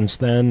little since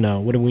then.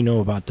 What do we know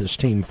about this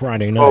team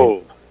Friday night?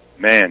 Oh,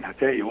 man, I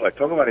tell you what,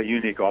 talk about a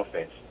unique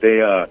offense.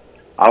 They,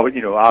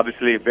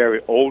 obviously a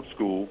very old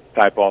school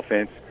type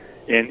offense.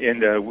 In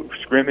the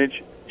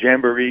scrimmage,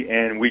 jamboree,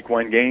 and week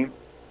one game,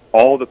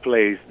 all the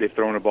plays they've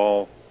thrown the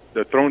ball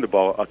a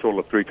total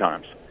of 3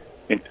 times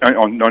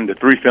on the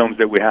 3 films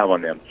that we have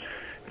on them.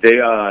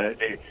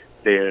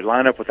 They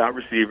line up without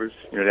receivers.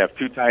 They have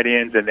 2 tight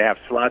ends, and they have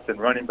slots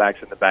and running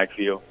backs in the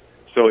backfield.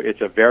 So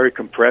it's a very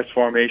compressed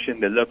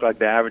formation. They look like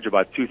they average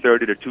about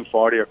 230 to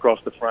 240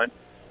 across the front.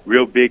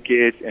 Real big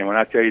kids, and when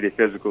I tell you they're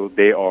physical,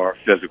 they are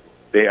physical.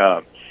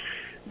 They'll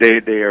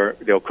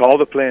call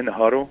the play in the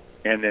huddle,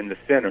 and then the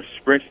center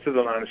sprints to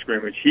the line of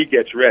scrimmage. He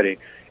gets ready,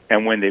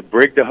 and when they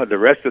break the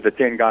rest of the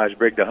 10 guys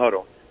break the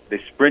huddle, they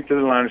sprint to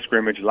the line of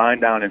scrimmage,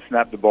 line down, and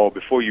snap the ball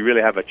before you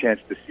really have a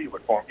chance to see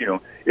what form.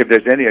 If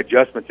there's any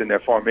adjustments in their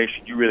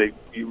formation,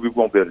 you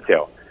won't be able to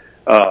tell.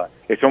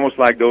 It's almost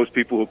like those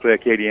people who play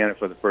Acadiana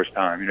for the first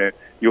time.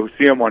 You'll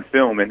see them on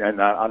film,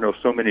 and I know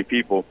so many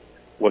people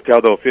will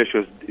tell the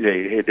officials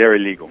they're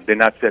illegal. They're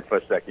not set for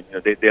a second.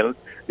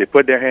 They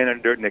put their hand in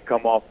the dirt and they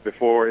come off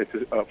before it's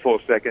a full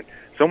second.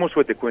 It's almost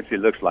what DeQuincy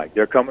looks like.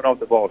 They're coming off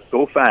the ball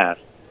so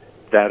fast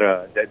that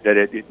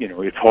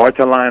it's hard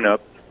to line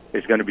up.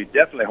 It's going to be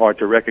definitely hard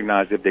to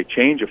recognize if they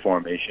change a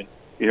formation,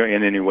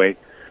 in any way.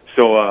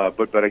 So,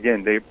 but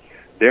again,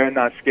 they're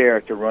not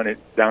scared to run it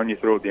down your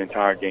throat the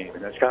entire game,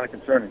 and that's kind of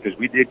concerning because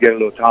we did get a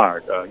little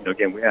tired.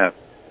 Again, we have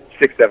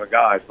 6-7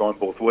 guys going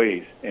both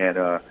ways, and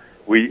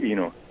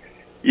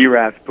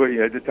Erath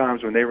at the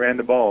times when they ran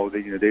the ball,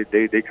 they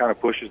kind of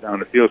push us down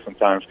the field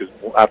sometimes because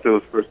after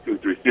those first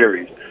 2-3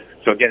 series.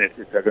 So again,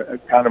 it's a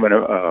kind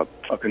of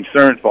a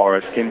concern for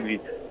us. Can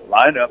we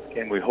line up?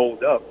 Can we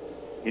hold up?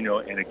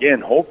 And again,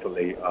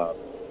 hopefully,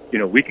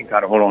 we can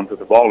kind of hold on to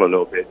the ball a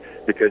little bit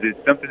because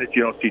it's something that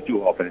you don't see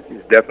too often.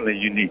 It's definitely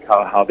unique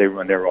how they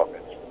run their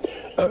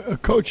offense.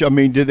 Coach, I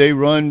mean, do they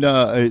run,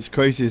 as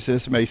crazy as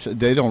this may say,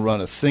 they don't run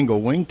a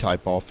single wing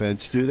type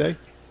offense, do they?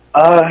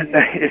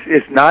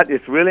 It's not.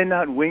 It's really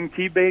not wing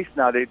T based.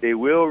 Now they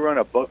will run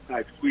a buck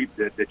type sweep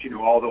that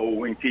all the old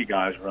wing T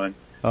guys run.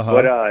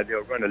 But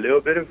they'll run a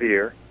little bit of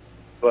veer,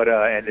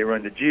 and they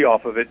run the G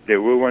off of it. They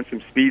will run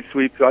some speed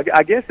sweeps. So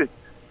I guess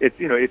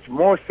it's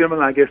more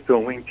similar, I guess, to a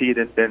wing T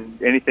than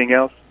anything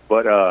else.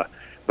 But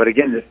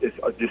again,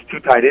 it's just 2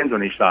 tight ends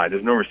on each side.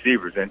 There's no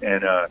receivers, and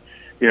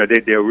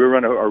they will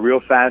run a real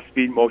fast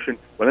speed motion.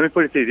 Well, let me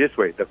put it to you this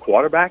way: the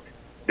quarterback,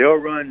 they'll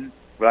run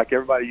like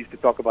everybody used to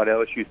talk about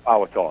LSU's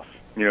power toss.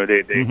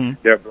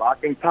 They're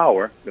blocking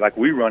power like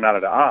we run out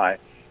of the eye,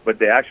 but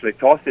they actually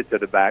toss it to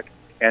the back.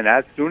 And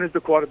as soon as the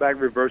quarterback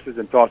reverses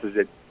and tosses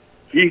it,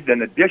 he's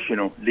an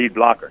additional lead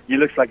blocker. He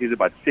looks like he's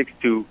about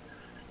 6'2".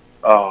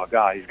 Oh,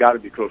 God, he's got to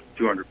be close to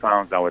 200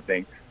 pounds, I would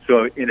think.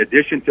 So in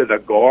addition to the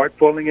guard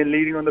pulling and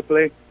leading on the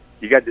play,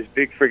 you got this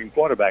big freaking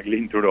quarterback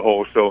leading through the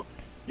hole. So,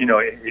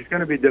 it's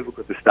going to be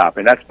difficult to stop.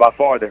 And that's by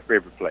far their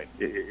favorite play.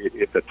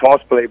 It's a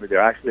toss play, but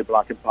they're actually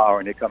blocking power,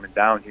 and they're coming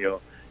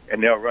downhill,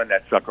 and they'll run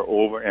that sucker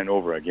over and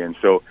over again.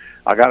 So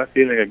I got a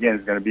feeling, again,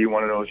 it's going to be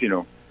one of those,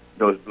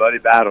 those bloody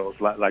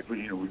battles like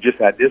we just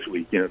had this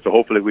week. So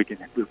hopefully we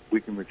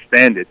can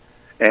withstand it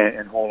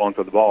and hold on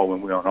to the ball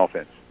when we're on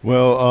offense.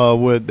 Well,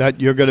 with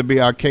that, you're going to be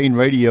our Cane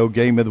Radio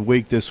Game of the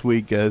Week this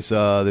week as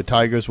the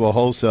Tigers will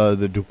host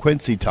the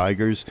DeQuincy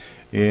Tigers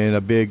in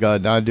a big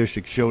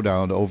non-district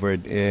showdown over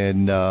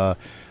in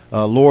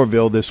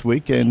Loreauville this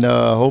week. And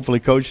hopefully,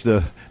 Coach,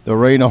 the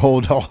rain will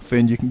hold off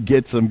and you can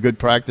get some good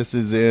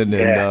practices in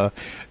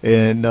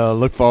and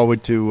look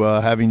forward to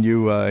having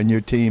you and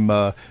your team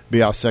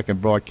be our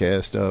second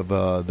broadcast of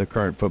the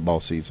current football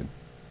season.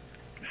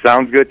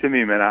 Sounds good to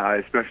me, man.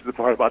 Especially the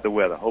part about the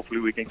weather.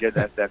 Hopefully we can get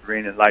that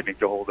rain and lightning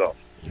to hold off.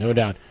 No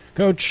doubt.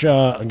 Coach,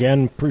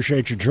 again,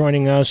 appreciate you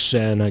joining us.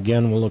 And,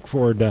 again, we'll look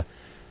forward to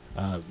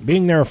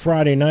being there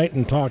Friday night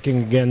and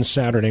talking again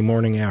Saturday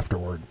morning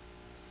afterward.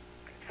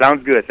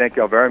 Sounds good. Thank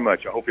you all very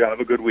much. I hope you all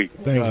have a good week.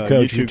 Thank you,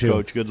 Coach. You too,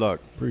 Coach. Good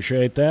luck.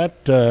 Appreciate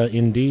that.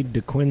 Indeed,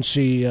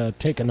 DeQuincy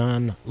taking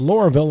on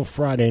Loreauville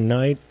Friday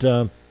night.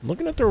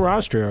 Looking at their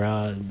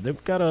roster,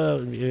 they've got,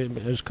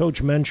 as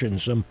Coach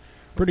mentioned, some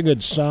pretty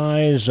good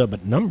size,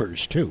 but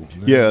numbers, too.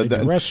 Yeah.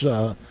 The rest,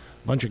 a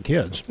bunch of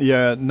kids.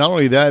 Yeah, not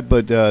only that,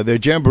 but their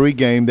Jamboree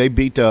game, they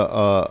beat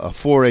a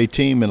 4A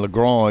team in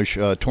Lagrange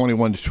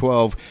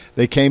 21-12.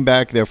 They came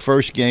back their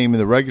first game in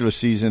the regular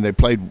season. They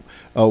played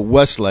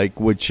Westlake,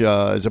 which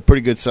is a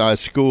pretty good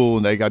sized school,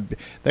 and they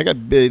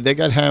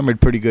got hammered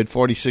pretty good,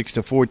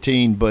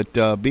 46-14.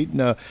 But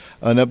beating an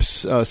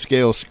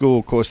upscale school,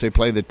 of course, they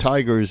play the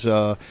Tigers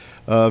of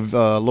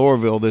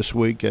Loreauville this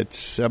week at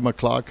 7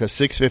 o'clock,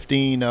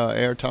 6:15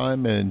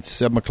 airtime, and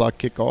 7 o'clock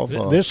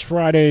kickoff. This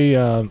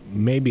Friday,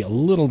 maybe a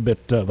little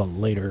bit of a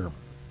later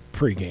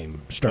pregame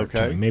start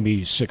time,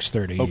 maybe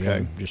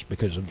 6:30, just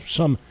because of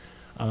some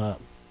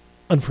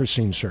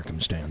unforeseen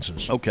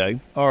circumstances. Okay,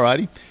 all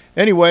righty.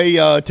 Anyway,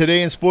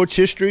 today in sports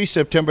history,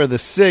 September the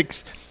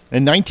 6th,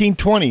 in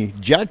 1920,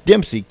 Jack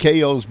Dempsey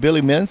KOs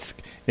Billy Minsk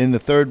in the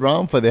third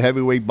round for the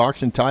heavyweight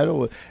boxing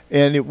title,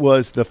 and it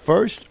was the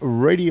first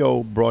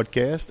radio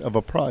broadcast of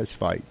a prize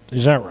fight.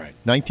 Is that right?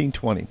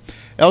 1920.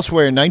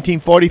 Elsewhere, in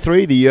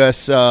 1943, the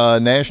U.S.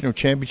 National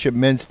Championship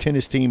men's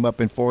tennis team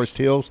up in Forest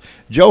Hills,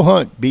 Joe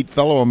Hunt beat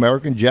fellow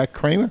American Jack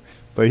Kramer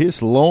for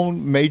his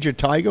lone major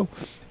title.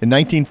 In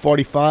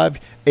 1945,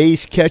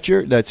 A's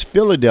catcher, that's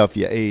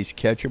Philadelphia A's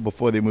catcher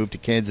before they moved to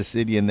Kansas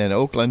City and then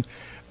Oakland,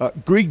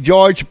 Greek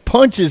George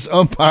punches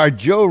umpire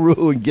Joe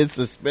Rue and gets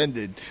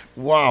suspended.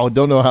 Wow,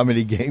 don't know how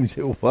many games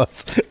it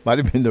was. Might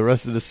have been the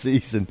rest of the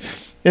season.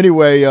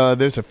 Anyway,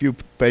 there's a few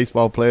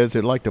baseball players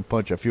that like to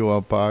punch a few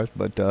umpires,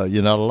 but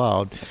you're not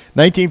allowed.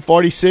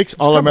 1946,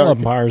 All-American.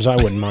 Umpires I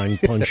wouldn't mind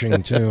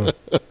punching, too.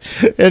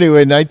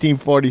 Anyway,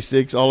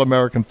 1946,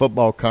 All-American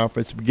Football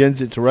Conference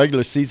begins its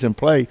regular season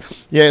play.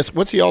 Yes,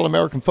 what's the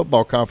All-American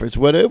Football Conference?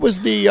 Well, it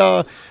was the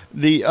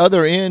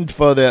other end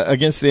for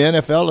against the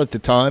NFL at the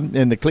time,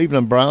 and the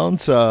Cleveland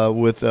Browns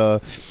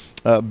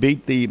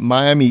beat the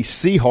Miami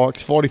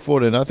Seahawks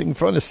 44-0 in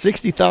front of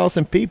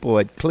 60,000 people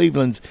at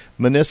Cleveland's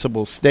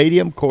Municipal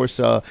Stadium. Of course,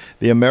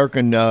 the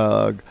American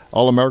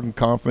All-American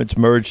Conference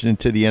merged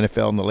into the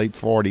NFL in the late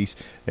 40s,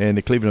 and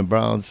the Cleveland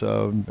Browns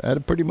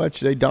had pretty much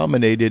they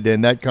dominated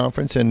in that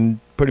conference and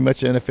pretty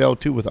much the NFL,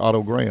 too, with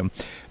Otto Graham.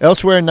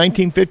 Elsewhere in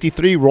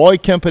 1953, Roy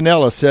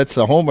Campanella sets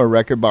the homer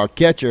record by a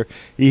catcher.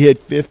 He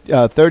hit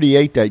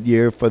 38 that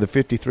year for the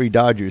 53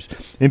 Dodgers.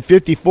 In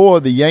 54,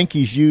 the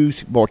Yankees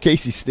used,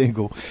 Casey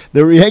Stengel,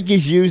 the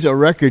Yankees used a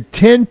record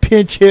 10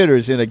 pinch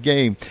hitters in a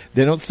game.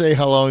 They don't say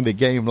how long the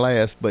game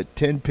lasts, but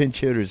 10 pinch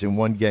hitters in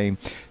one game.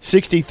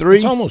 63.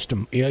 It's almost,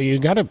 you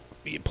got to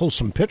pull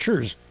some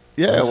pitchers.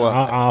 Yeah, well,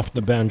 off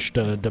the bench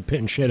to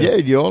pinch hit. Yeah,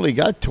 you only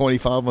got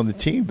 25 on the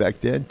team back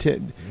then.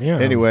 10. Yeah.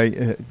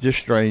 Anyway, just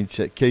strange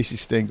that Casey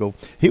Stengel,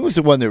 he was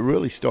the one that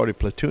really started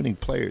platooning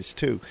players,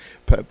 too,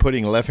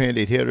 putting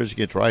left-handed hitters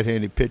against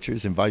right-handed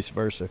pitchers and vice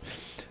versa.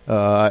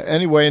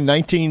 Anyway, in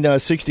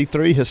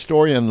 1963,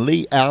 historian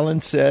Lee Allen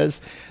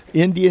says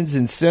Indians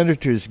and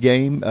Senators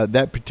game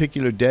that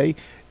particular day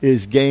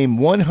is game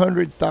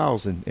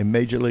 100,000 in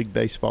Major League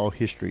Baseball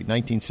history,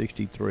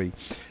 1963.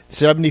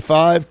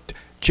 75,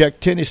 Czech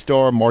tennis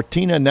star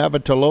Martina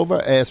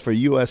Navratilova asked for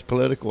U.S.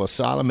 political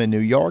asylum in New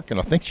York, and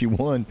I think she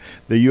won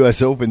the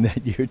U.S. Open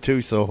that year,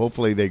 too, so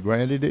hopefully they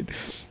granted it.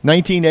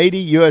 1980,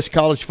 U.S.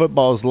 college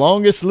football's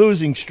longest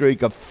losing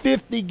streak of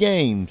 50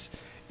 games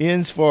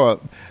ends for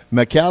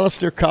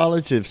Macalester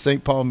College of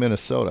St. Paul,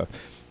 Minnesota.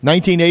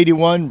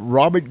 1981,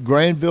 Robert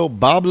Granville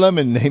Bob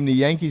Lemon named the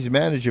Yankees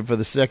manager for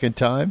the second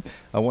time.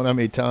 I wonder how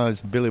many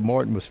times Billy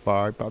Martin was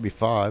fired, probably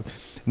 5.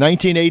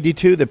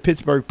 1982, the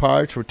Pittsburgh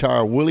Pirates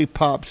retire Willie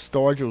Pop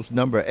Stargell's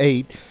number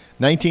 8.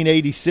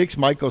 1986,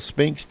 Michael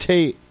Spinks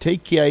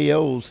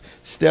TKO's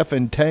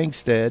Stephen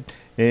Tangstad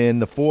in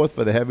the 4th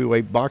for the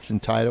heavyweight boxing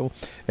title.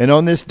 And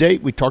on this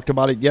date, we talked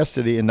about it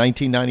yesterday, in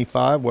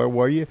 1995, where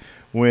were you?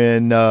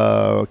 When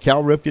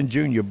Cal Ripken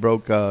Jr.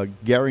 broke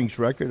Gehring's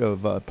record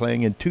of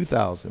playing in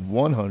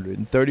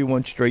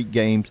 2,131 straight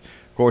games.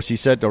 Of course, he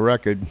set the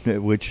record,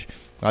 which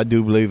I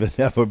do believe will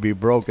never be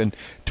broken,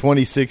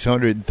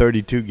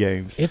 2,632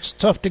 games. It's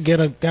tough to get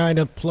a guy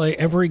to play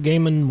every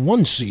game in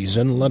one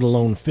season, let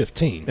alone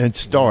 15. And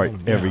start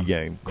every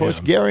game. Of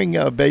course,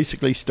 Gehring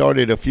basically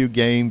started a few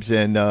games,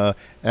 and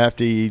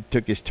after he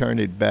took his turn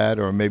at bat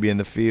or maybe in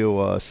the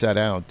field, sat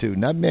down, too.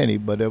 Not many,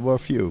 but there were a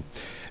few.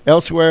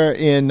 Elsewhere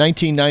in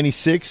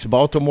 1996,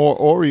 Baltimore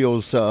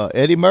Orioles'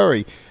 Eddie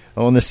Murray,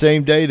 on the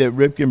same day that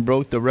Ripken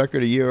broke the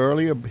record a year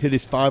earlier, hit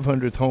his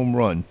 500th home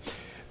run.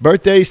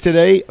 Birthdays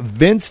today,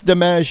 Vince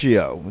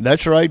DiMaggio.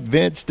 That's right,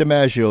 Vince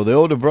DiMaggio. The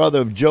older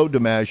brother of Joe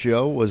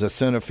DiMaggio was a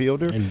center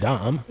fielder. And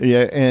Dom.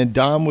 Yeah, and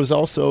Dom was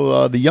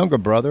also the younger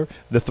brother.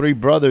 The three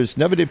brothers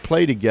never did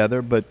play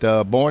together, but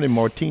born in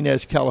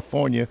Martinez,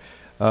 California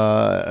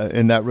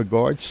in that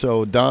regard.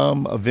 So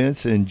Dom,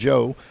 Vince, and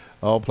Joe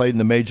all played in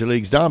the major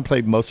leagues. Dom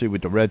played mostly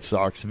with the Red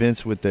Sox.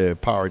 Vince with the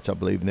Pirates, I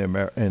believe,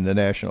 in the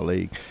National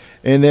League.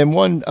 And then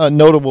one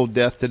notable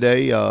death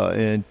today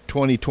in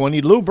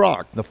 2020, Lou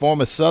Brock, the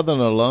former Southern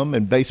alum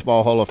and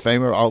Baseball Hall of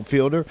Famer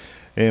outfielder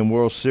in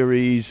World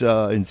Series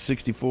in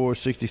 64,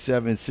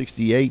 67,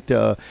 68.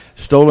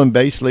 Stolen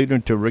base leader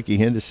until Ricky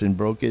Henderson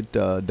broke it.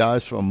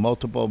 Dies from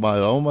multiple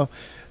myeloma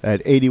at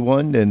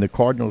 81, and the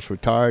Cardinals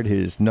retired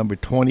his number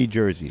 20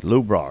 jersey.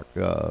 Lou Brock.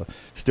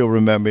 Still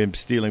remember him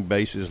stealing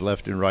bases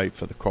left and right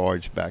for the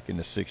Cards back in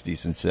the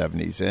 60s and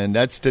 70s. And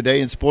that's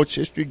today in sports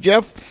history.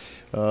 Jeff,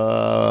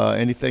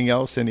 anything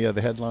else? Any other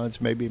headlines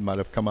maybe might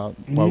have come out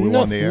while we were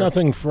on the air?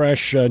 Nothing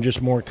fresh,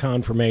 just more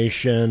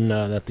confirmation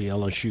that the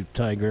LSU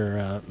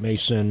Tiger,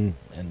 Mason,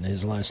 and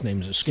his last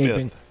name's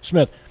escaping,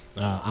 Smith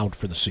out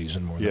for the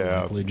season more than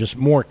likely. Just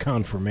more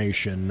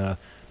confirmation,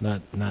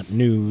 not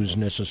news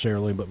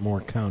necessarily, but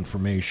more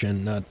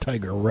confirmation.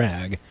 Tiger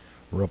Rag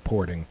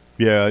reporting.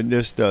 Yeah,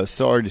 just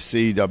sorry to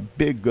see the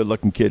big,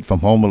 good-looking kid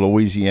from Houma,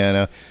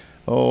 Louisiana.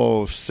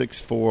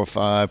 6'4" or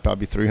 5",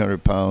 probably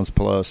 300 pounds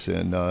plus,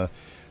 and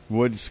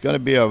it's going to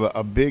be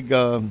a big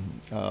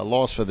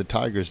loss for the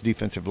Tigers'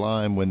 defensive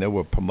line when they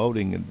were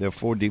promoting their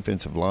 4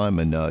 defensive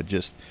linemen. We're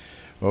going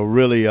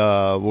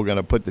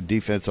to put the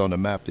defense on the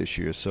map this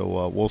year,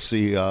 so we'll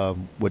see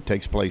what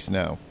takes place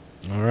now.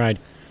 All right.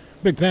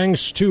 Big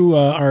thanks to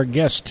our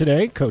guest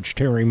today, Coach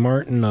Terry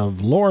Martin of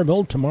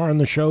Loreauville. Tomorrow on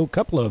the show, a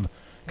couple of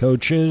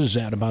coaches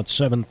at about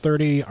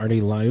 7:30,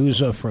 Artie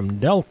Liuzza from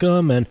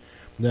Delcom, and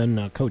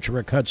then Coach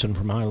Rick Hudson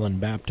from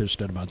Highland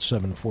Baptist at about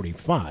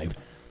 7:45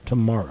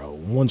 tomorrow.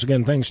 Once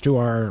again, thanks to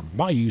our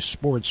Bayou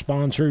Sports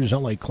sponsors,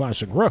 LA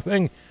Classic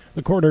Roofing,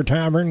 the Quarter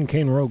Tavern,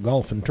 Cane Row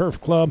Golf and Turf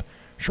Club,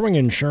 Schwing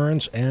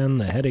Insurance, and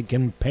the Headache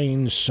and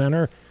Pain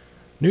Center.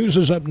 News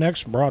is up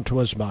next, brought to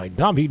us by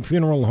David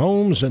Funeral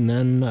Homes, and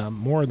then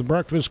more of the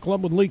Breakfast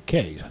Club with Lee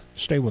K.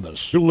 Stay with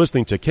us. You're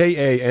listening to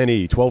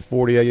KANE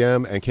 1240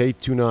 AM and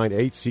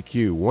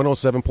K298CQ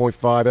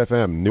 107.5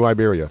 FM, New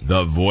Iberia.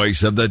 The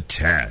voice of the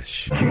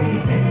Tash.